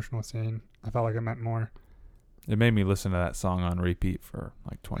more emotional scene. I felt like it meant more. It made me listen to that song on repeat for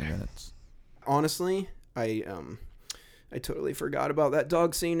like 20 minutes. Honestly, I totally forgot about that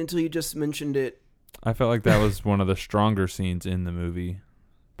dog scene until you just mentioned it. I felt like that was one of the stronger scenes in the movie,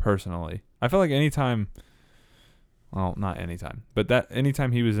 personally. I felt like not anytime, but that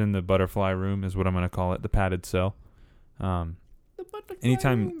anytime he was in the butterfly room is what I'm going to call it, the padded cell.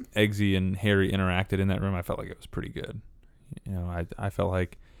 Anytime Eggsy and Harry interacted in that room, I felt like it was pretty good. You know, I felt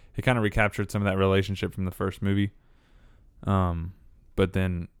like it kind of recaptured some of that relationship from the first movie. But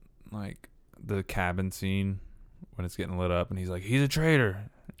then, like, the cabin scene when it's getting lit up and he's like, he's a traitor.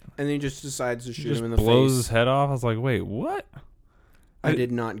 And then he just decides to He shoot just him in the blows face. his head off. I was like, wait, what? I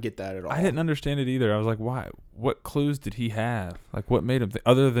did not get that at all. I didn't understand it either. I was like, why? What clues did he have? Like, what made him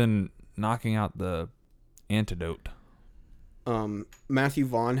other than knocking out the antidote? Matthew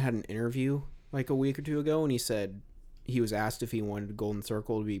Vaughn had an interview like a week or two ago, and he said he was asked if he wanted Golden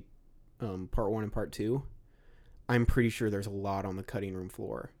Circle to be part 1 and part 2. I'm pretty sure there's a lot on the cutting room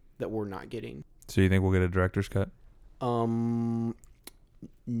floor that we're not getting. So you think we'll get a director's cut?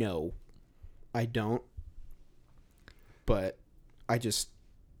 No, I don't. But I just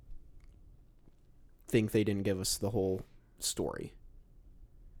think they didn't give us the whole story.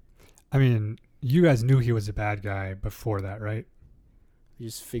 I mean, you guys knew he was a bad guy before that, right? I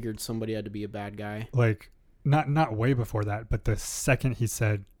just figured somebody had to be a bad guy. Like, not way before that, but the second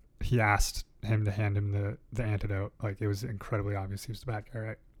he asked him to hand him the antidote, like, it was incredibly obvious he was the bad guy,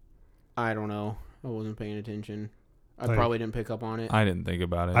 right? I don't know. I wasn't paying attention. I Like, probably didn't pick up on it. I didn't think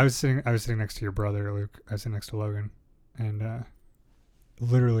about it. I was sitting next to your brother, Luke. I was sitting next to Logan, and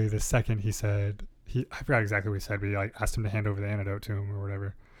literally the second he said, I forgot exactly what he said, but he like asked him to hand over the antidote to him or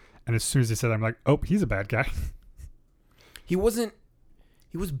whatever. And as soon as he said that, I'm like, oh, he's a bad guy. He was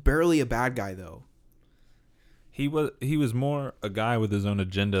barely a bad guy though. He was more a guy with his own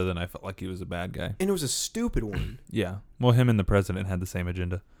agenda than I felt like he was a bad guy. And it was a stupid one. Yeah. Well, him and the president had the same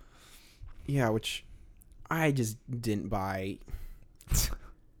agenda. Yeah, which I just didn't buy.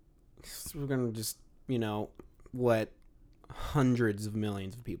 We're going to just, let hundreds of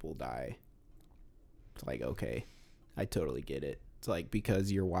millions of people die. It's like, okay, I totally get it. It's like,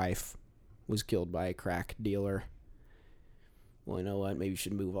 because your wife was killed by a crack dealer. Well, you know what? Maybe you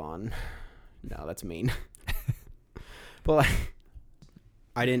should move on. No, that's mean. But like,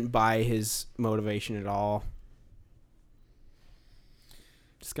 I didn't buy his motivation at all.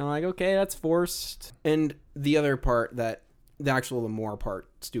 Just kind of like, okay, that's forced. And the other part the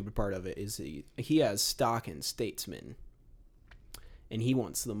stupid part of it is he has stock in Statesman. And he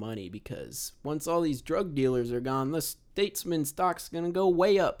wants the money because once all these drug dealers are gone, the Statesman stock's going to go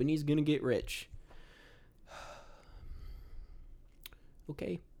way up and he's going to get rich.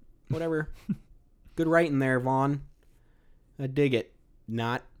 Okay, whatever. Good writing there, Vaughn. I dig it.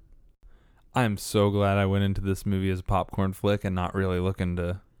 Not. I am so glad I went into this movie as a popcorn flick and not really looking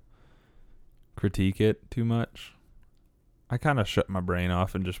to critique it too much. I kind of shut my brain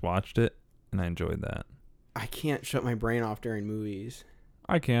off and just watched it, and I enjoyed that. I can't shut my brain off during movies.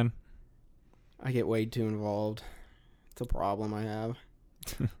 I can. I get way too involved. It's a problem I have.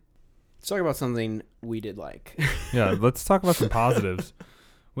 Let's talk about something we did like. Yeah, let's talk about some positives.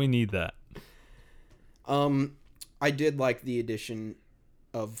 We need that. I did like the addition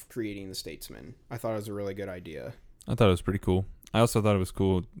of creating the Statesman. I thought it was a really good idea. I thought it was pretty cool. I also thought it was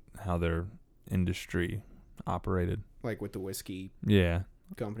cool how their industry operated. Like with the whiskey Yeah,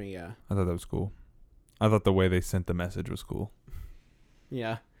 company, yeah. I thought that was cool. I thought the way they sent the message was cool.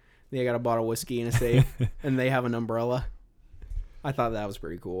 Yeah. They got a bottle of whiskey in a safe, and they have an umbrella. I thought that was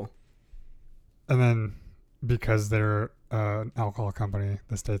pretty cool. And then because they're an alcohol company,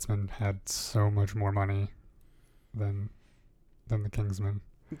 the Statesman had so much more money than the Kingsman.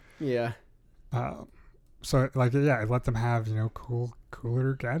 Yeah. So like, yeah, it let them have,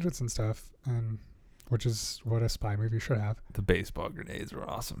 cooler gadgets and stuff, and which is what a spy movie should have. The baseball grenades were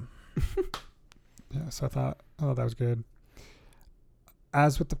awesome. Yeah, so I thought that was good.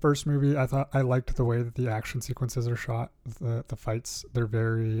 As with the first movie, I thought I liked the way that the action sequences are shot. The fights, they're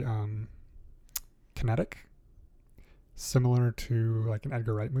very kinetic, similar to like an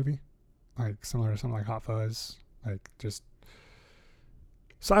Edgar Wright movie, like similar to something like Hot Fuzz, like just.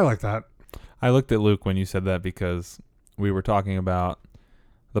 So I like that. I looked at Luke when you said that because we were talking about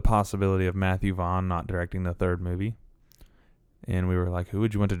the possibility of Matthew Vaughn not directing the third movie. And we were like, who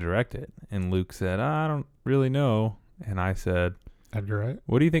would you want to direct it? And Luke said, I don't really know. And I said, Edgar Wright.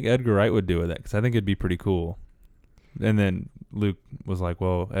 what do you think Edgar Wright would do with it? Because I think it'd be pretty cool. And then Luke was like,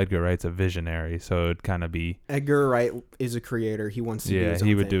 well, Edgar Wright's a visionary, so it'd kind of be... Edgar Wright is a creator. He wants to do his own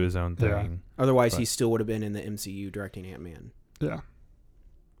he would thing. do his own thing. Yeah. Otherwise, But- he still would have been in the MCU directing Ant-Man. Yeah.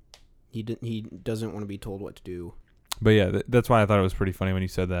 He doesn't want to be told what to do. But yeah, that's why I thought it was pretty funny when you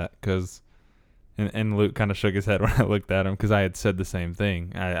said that, because... And Luke kind of shook his head when I looked at him, because I had said the same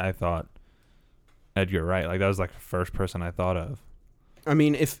thing. I thought Edgar Wright. Like, that was like the first person I thought of. I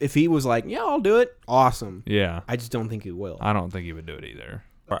mean, if he was like, yeah, I'll do it, awesome. Yeah. I just don't think he will. I don't think he would do it either.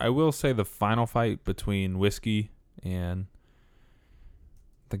 I will say the final fight between Whiskey and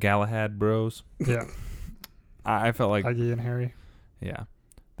the Galahad bros, Yeah. I felt like, Aggie and Harry. yeah,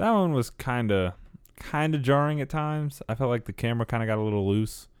 that one was kind of jarring at times. I felt like the camera kind of got a little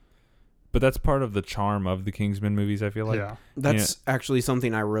loose, but that's part of the charm of the Kingsman movies. I feel like, Yeah. That's actually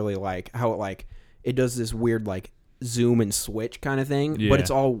something I really like. How it does this weird zoom and switch kind of thing, Yeah. but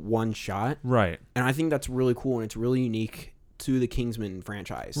it's all one shot, right, and I think that's really cool and it's really unique to the Kingsman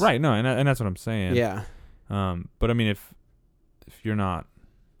franchise. right. No, and that's what I'm saying. Yeah. But I mean, if you're not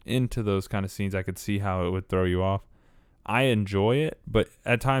into those kind of scenes, I could see how it would throw you off. I enjoy it, but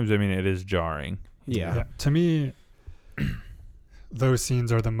at times, I mean, it is jarring. Yeah. To me, those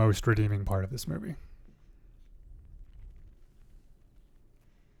scenes are the most redeeming part of this movie.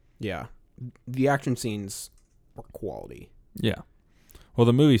 Yeah. The action scenes are quality. Yeah. Well,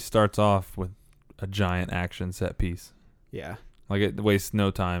 the movie starts off with a giant action set piece. Yeah. Like, it wastes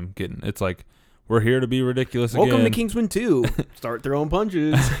no time getting... It's like, we're here to be ridiculous Welcome again. to Kingsman 2. Start throwing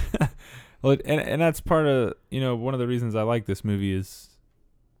punches. Well, and that's part of, one of the reasons I like this movie is,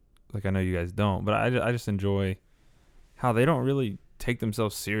 like, I know you guys don't, but I just enjoy how they don't really take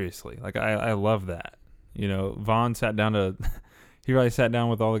themselves seriously. Like, I love that. Vaughn sat down he probably sat down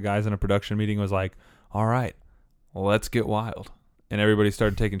with all the guys in a production meeting and was like, all right, let's get wild. And everybody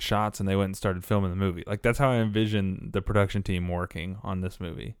started taking shots and they went and started filming the movie. Like, that's how I envision the production team working on this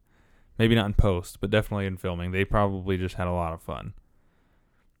movie. Maybe not in post, but definitely in filming. They probably just had a lot of fun.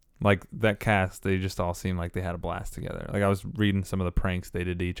 Like, that cast, they just all seemed like they had a blast together. Like, I was reading some of the pranks they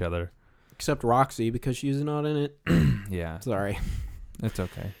did to each other. Except Roxy, because she's not in it. Yeah, Sorry. it's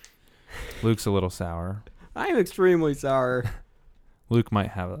okay. Luke's a little sour. I am extremely sour. Luke might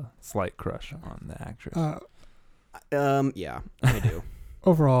have a slight crush on the actress. Yeah, I do.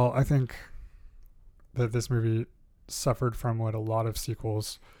 Overall, I think that this movie suffered from what a lot of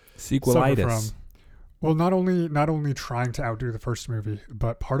sequels suffer Sequelitis. from. Well, not only trying to outdo the first movie,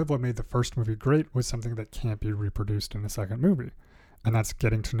 but part of what made the first movie great was something that can't be reproduced in a second movie, and that's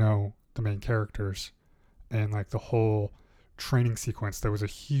getting to know the main characters and like the whole training sequence that was a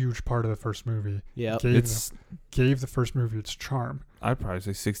huge part of the first movie. Yeah. Gave the first movie its charm. I'd probably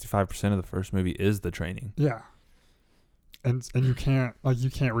say 65% of the first movie is the training. Yeah. And you can't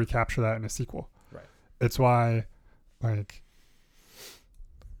recapture that in a sequel. Right. It's why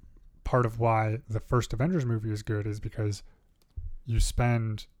part of why the first Avengers movie is good is because you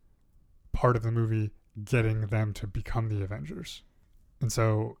spend part of the movie getting them to become the Avengers. And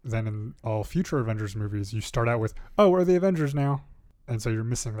so then in all future Avengers movies, you start out with, oh, we're the Avengers now. And so you're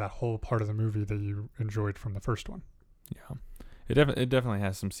missing that whole part of the movie that you enjoyed from the first one. Yeah. It definitely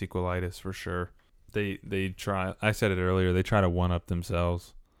has some sequelitis for sure. They try, I said it earlier, they try to one up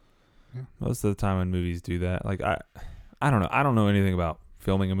themselves. Yeah. Most of the time when movies do that, like I don't know. I don't know anything about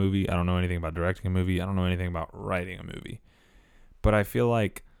filming a movie. I don't know anything about directing a movie. I don't know anything about writing a movie. But I feel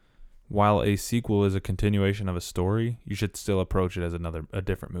like while a sequel is a continuation of a story, you should still approach it as a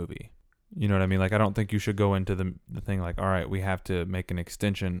different movie. You know what I mean? Like, I don't think you should go into the thing like, all right, we have to make an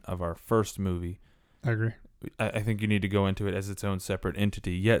extension of our first movie. I agree. I think you need to go into it as its own separate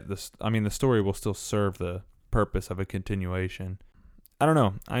entity. Yet, the story will still serve the purpose of a continuation. I don't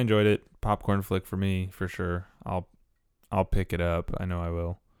know. I enjoyed it. Popcorn flick for me, for sure. I'll pick it up. I know I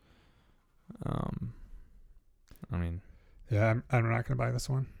will. I mean, yeah, I'm not going to buy this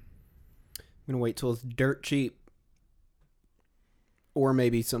one. I'm going to wait till it's dirt cheap. Or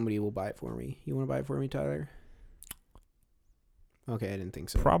maybe somebody will buy it for me. You want to buy it for me, Tyler? Okay, I didn't think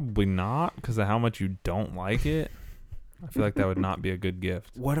so. probably not, because of how much you don't like it. I feel like that would not be a good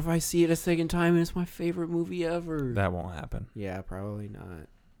gift. What if I see it a second time and it's my favorite movie ever? That won't happen. Yeah, probably not.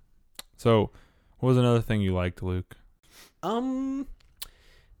 So, what was another thing you liked, Luke? There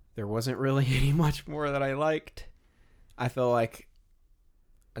wasn't really any much more that I liked. I feel like,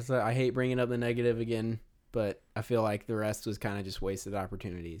 I hate bringing up the negative again, but I feel like the rest was kind of just wasted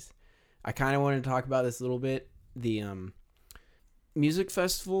opportunities. I kind of wanted to talk about this a little bit. The music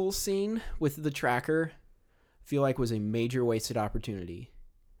festival scene with the tracker, I feel like was a major wasted opportunity.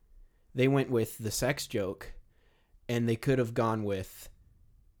 They went with the sex joke, and they could have gone with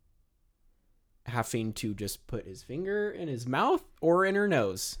having to just put his finger in his mouth or in her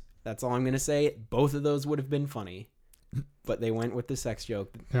nose. That's all I'm going to say. Both of those would have been funny. But they went with the sex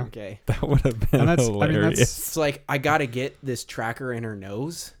joke. Yeah. Okay. That would have been hilarious. It's like, I got to get this tracker in her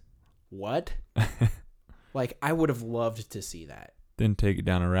nose. What? Like, I would have loved to see that. Then take it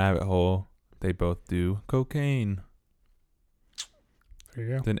down a rabbit hole. They both do cocaine. There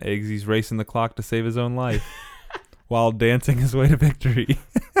you go. Then Eggsy's racing the clock to save his own life while dancing his way to victory.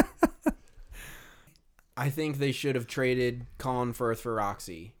 I think they should have traded Colin Firth for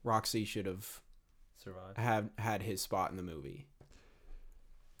Roxy. Roxy should have had his spot in the movie.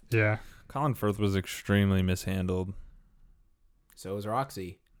 Yeah. Colin Firth was extremely mishandled. So was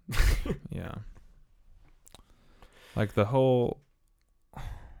Roxy. Yeah. Like the whole...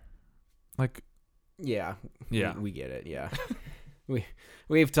 Like... Yeah. Yeah. We get it, yeah.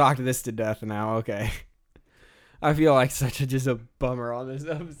 We've talked this to death now, okay. I feel like just a bummer on this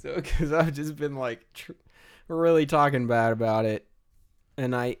episode because I've just been like really talking bad about it,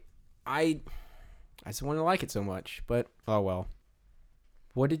 and I just want to like it so much, but oh well.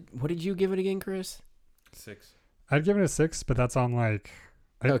 What did you give it again, Chris? 6. I'd give it a 6, but that's on like...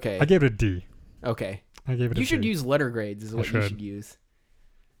 Okay. I gave it a D. Okay. I gave it a D. You should use letter grades is what you should. should use.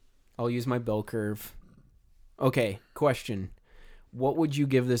 I'll use my bell curve. Okay, question. What would you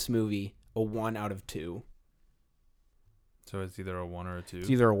give this movie a 1 out of 2? So it's either a 1 or a 2? It's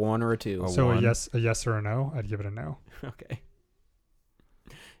either a 1 or a 2. So one. a yes or a no? I'd give it a no. Okay.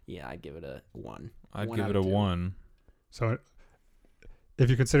 Yeah, I'd give it a 1. I'd 1 give out it a of 2. 1. So if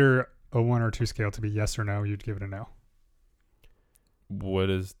you consider a 1 or 2 scale to be yes or no, you'd give it a no. What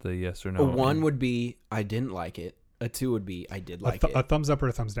is the yes or no? A 1 would be I didn't like it. A 2 would be I did like it. A thumbs up or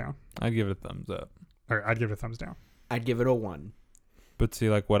a thumbs down? I'd give it a thumbs up. Or I'd give it a thumbs down. I'd give it a 1. But see,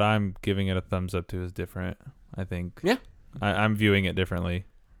 like what I'm giving it a thumbs up to is different, I think. Yeah. I'm viewing it differently.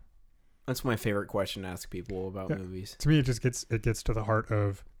 That's my favorite question to ask people about Yeah. movies. To me, it just gets to the heart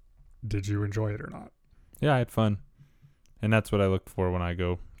of, did you enjoy it or not? Yeah, I had fun. And that's what I look for when I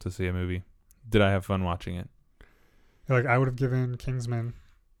go to see a movie. Did I have fun watching it? Like I would have given Kingsman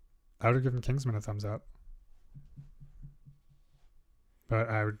a thumbs up. But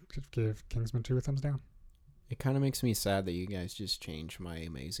I would give Kingsman 2 a thumbs down. It kind of makes me sad that you guys just changed my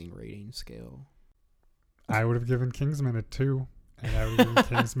amazing rating scale. I would have given Kingsman a 2, and I would have given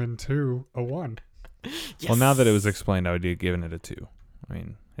Kingsman 2 a 1. Yes! Well, now that it was explained, I would have given it a 2. I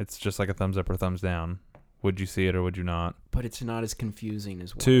mean, it's just like a thumbs up or thumbs down. Would you see it or would you not? But it's not as confusing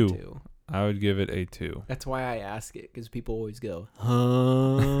as 1 2. and 2. I would give it a 2. That's why I ask it, because people always go,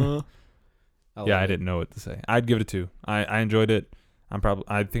 huh? I didn't know what to say. I'd give it a 2. I enjoyed it.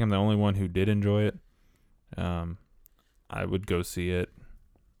 I think I'm the only one who did enjoy it. I would go see it.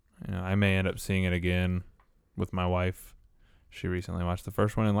 You know, I may end up seeing it again with my wife. She recently watched the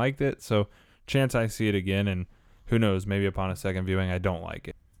first one and liked it, so chance I see it again, and who knows, maybe upon a second viewing I don't like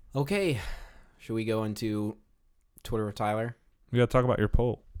it. Okay. Should we go into Twitter with Tyler? We got to talk about your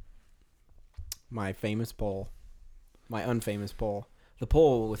poll. My famous poll. My unfamous poll. The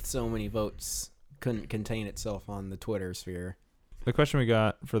poll with so many votes couldn't contain itself on the Twitter sphere. The question we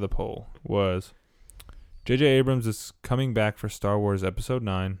got for the poll was, J.J. Abrams is coming back for Star Wars Episode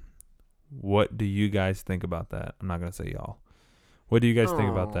 9. What do you guys think about that? I'm not going to say y'all. What do you guys think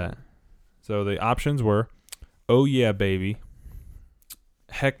about that? So the options were, oh yeah, baby.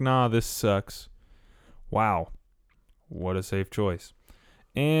 Heck nah, this sucks. Wow. What a safe choice.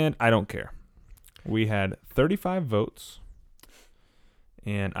 And I don't care. We had 35 votes.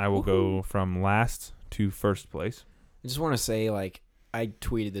 And I will go from last to first place. I just want to say, like, I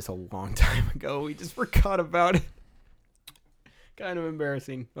tweeted this a long time ago. We just forgot about it. Kind of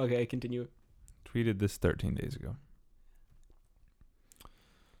embarrassing. Okay, continue. Tweeted this 13 days ago.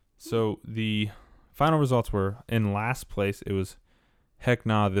 So the final results were, in last place, it was, heck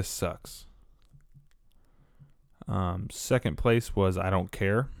nah, this sucks. Second place was, I don't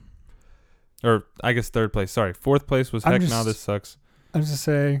care. Or, I guess third place. Sorry. Fourth place was, heck nah, this sucks. I'm just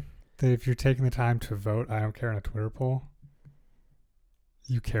saying that if you're taking the time to vote, I don't care, in a Twitter poll,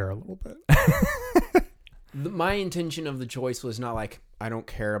 you care a little bit. My intention of the choice was not like, I don't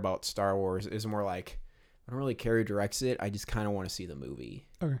care about Star Wars. It was more like, I don't really care who directs it. I just kind of want to see the movie.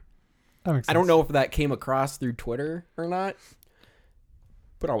 Okay. That makes sense. I don't know if that came across through Twitter or not,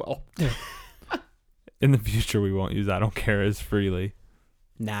 but I will. Yeah. In the future, we won't use I don't care as freely.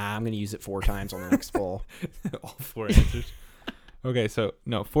 Nah, I'm going to use it 4 times on the next poll. All 4 answers. Okay, so,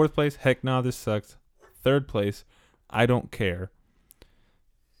 no, fourth place, heck nah, this sucks. Third place, I don't care.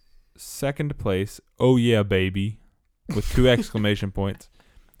 Second place, oh yeah, baby, with 2 exclamation points.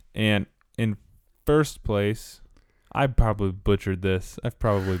 And in first place, I've probably butchered this.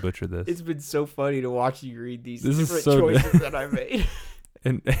 It's been so funny to watch you read these This is different so choices that I made.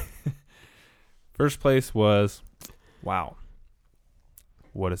 And first place was, wow,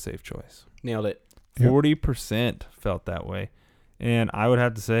 what a safe choice. Nailed it. 40% felt that way. And I would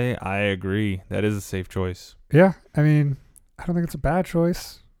have to say, I agree. That is a safe choice. Yeah, I mean, I don't think it's a bad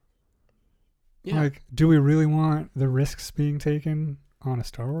choice. Yeah. Like, do we really want the risks being taken on a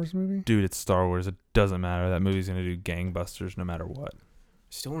Star Wars movie? Dude, it's Star Wars. It doesn't matter. That movie's going to do gangbusters no matter what.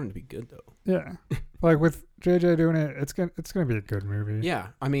 Still want it to be good, though. Yeah. Like, with JJ doing it, it's gonna be a good movie. Yeah.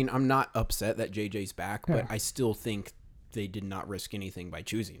 I mean, I'm not upset that JJ's back, Yeah. but I still think they did not risk anything by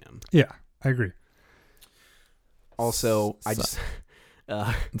choosing him. Yeah, I agree. Also, I just...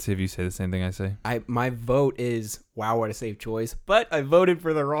 Let's see if you say the same thing I say. My vote is, wow, what a safe choice. But I voted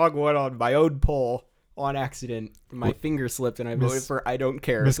for the wrong one on my own poll on accident. My finger slipped and I voted for I don't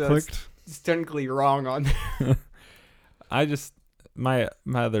care. Misclicked. So it's technically wrong on there. I just, my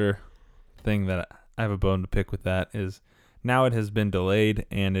other thing that I have a bone to pick with that is now it has been delayed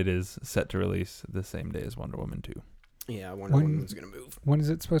and it is set to release the same day as Wonder Woman 2. Yeah, Wonder Woman's going to move. When is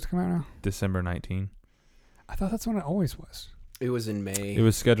it supposed to come out now? December 19. I thought that's when it always was. It was in May. It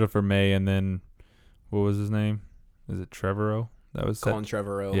was scheduled for May, and then, what was his name? Is it Trevorrow? That was Colin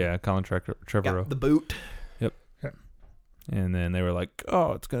Trevorrow. Yeah, Colin Trevorrow. Got the boot. Yep. Okay. And then they were like,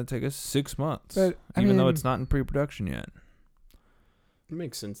 oh, it's going to take us 6 months. But, even though it's not in pre-production yet. It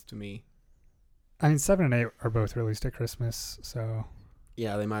makes sense to me. I mean, 7 and 8 are both released at Christmas, so...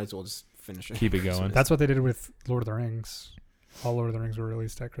 Yeah, they might as well just finish it. Keep it going. That's what they did with Lord of the Rings. All Lord of the Rings were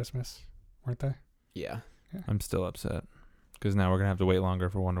released at Christmas, weren't they? Yeah. I'm still upset. Because now we're going to have to wait longer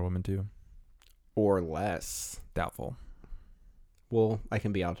for Wonder Woman 2. Or less. Doubtful. Well, I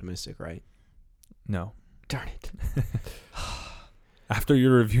can be optimistic, right? No. Darn it. After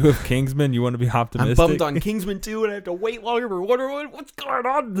your review of Kingsman, you want to be optimistic? I'm bummed on Kingsman 2 and I have to wait longer for Wonder Woman. What's going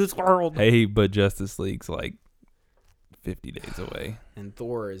on in this world? Hey, but Justice League's like 50 days away. And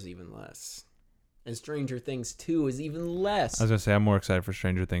Thor is even less. And Stranger Things 2 is even less. I was going to say, I'm more excited for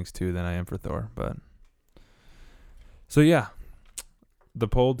Stranger Things 2 than I am for Thor, but... So, yeah. The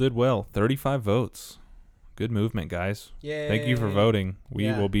poll did well. 35 votes. Good movement, guys. Yay. Thank you for voting. We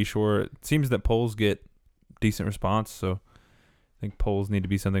will be sure... It seems that polls get decent response, so I think polls need to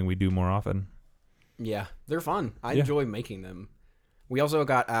be something we do more often. Yeah, they're fun. I enjoy making them. We also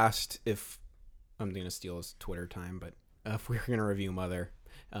got asked if... I'm going to steal his Twitter time, but if we were going to review Mother...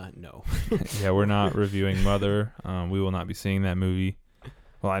 no. Yeah, we're not reviewing Mother. We will not be seeing that movie.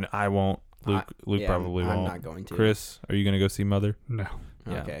 Well, I won't. Luke probably won't. I'm not going to. Chris, are you going to go see Mother? No.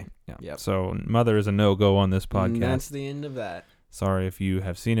 Yeah. Okay. Yeah. Yep. So Mother is a no-go on this podcast. And that's the end of that. Sorry if you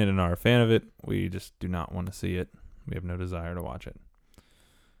have seen it and are a fan of it. We just do not want to see it. We have no desire to watch it.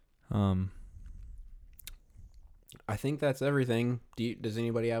 I think that's everything. Does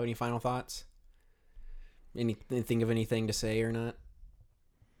anybody have any final thoughts? Think of anything to say or not?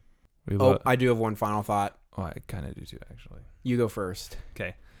 I do have one final thought. Oh, I kind of do too, actually. You go first.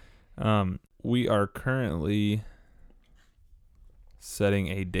 Okay. We are currently setting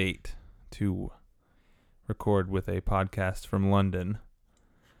a date to record with a podcast from London.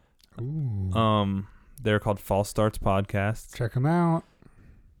 Ooh. They're called False Starts Podcast. Check them out.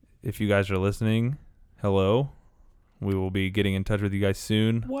 If you guys are listening, hello. We will be getting in touch with you guys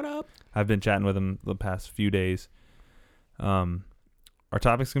soon. What up? I've been chatting with them the past few days. Our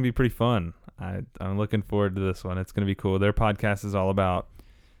topic's going to be pretty fun. I'm looking forward to this one. It's going to be cool. Their podcast is all about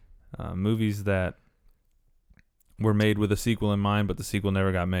movies that were made with a sequel in mind, but the sequel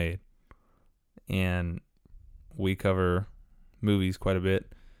never got made. And we cover movies quite a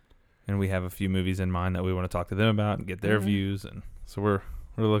bit. And we have a few movies in mind that we want to talk to them about and get their views. And so we're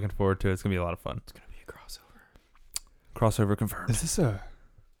looking forward to it. It's going to be a lot of fun. It's going to be a crossover. Crossover confirmed. Is this a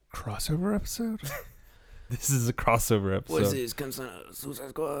crossover episode? This is a crossover episode. What is this? Comes on Suicide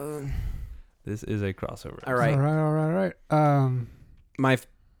Squad. This is a crossover episode. All right. All right.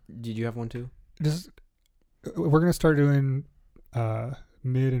 Did you have one too? We're gonna start doing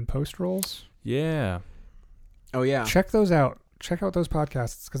mid and post rolls. Yeah. Oh, yeah. Check those out. Check out those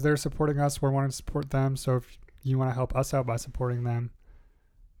podcasts because they're supporting us. We're wanting to support them. So if you want to help us out by supporting them,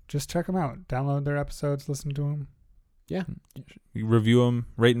 just check them out. Download their episodes. Listen to them. Yeah. You review them,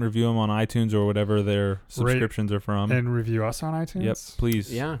 rate and review them on iTunes or whatever their subscriptions are from. And review us on iTunes. Yep,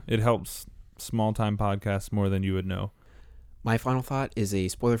 please. Yeah. It helps small-time podcasts more than you would know. My final thought is a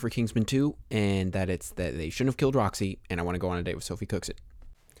spoiler for Kingsman 2, and that it's that they shouldn't have killed Roxy, and I want to go on a date with Sophie Cooksit.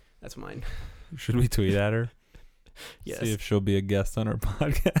 That's mine. Should we tweet at her? Yes. See if she'll be a guest on our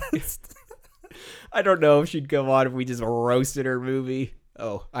podcast. I don't know if she'd come on if we just roasted her movie.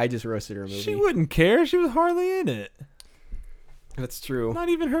 Oh, I just roasted her movie. She wouldn't care. She was hardly in it. That's true. Not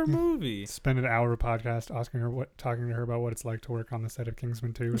even her movie. Spend an hour podcast talking to her about what it's like to work on the set of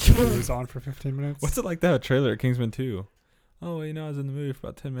Kingsman 2. She was on for 15 minutes. What's it like to have a trailer at Kingsman 2? Oh, well, I was in the movie for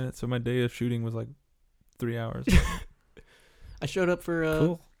about 10 minutes, so my day of shooting was like 3 hours. I showed up for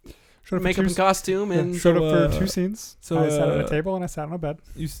Cool. makeup and costume, and showed So, up for 2 scenes. so, I sat at a table and I sat on a bed.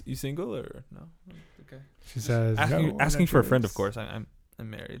 You single or no? Okay. She says, Asking for a friend, of course. I'm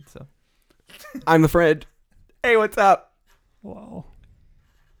married, so. I'm the friend. Hey, what's up? Wow.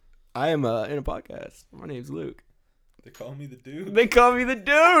 I am in a podcast. My name's Luke. They call me the dude. They call me the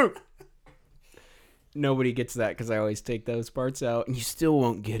Duke. Nobody gets that because I always take those parts out, and you still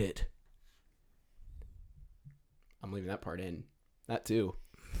won't get it. I'm leaving that part in. That too.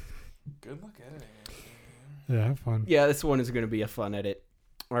 Good luck editing it. Yeah, have fun. Yeah, this one is going to be a fun edit.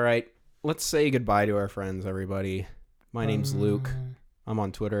 All right, let's say goodbye to our friends, everybody. My name's Luke. I'm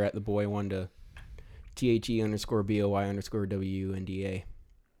on Twitter at theboywanda. THE_BOY_WNDA.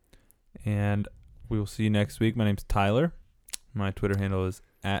 And we will see you next week. My name's Tyler. My Twitter handle is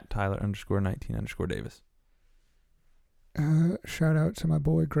at Tyler_19_Davis. Shout out to my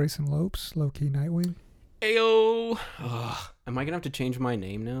boy Grayson Lopes, low-key Nightwing. Ayo! Ugh. Am I going to have to change my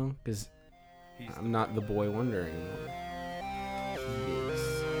name now? Because I'm not the Boy Wonder anymore.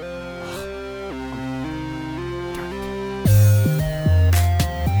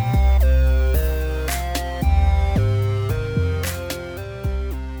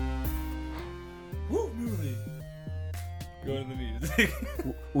 Woo, movie. Go to the music.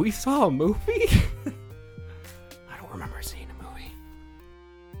 We saw a movie? I don't remember seeing a movie.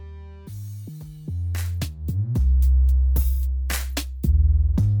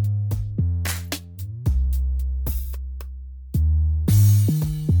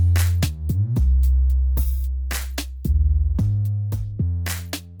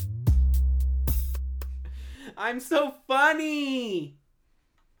 I'm so funny!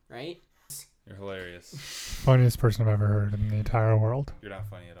 Right? You're hilarious. Funniest person I've ever heard in the entire world. You're not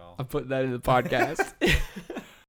funny at all. I'll put that in the podcast.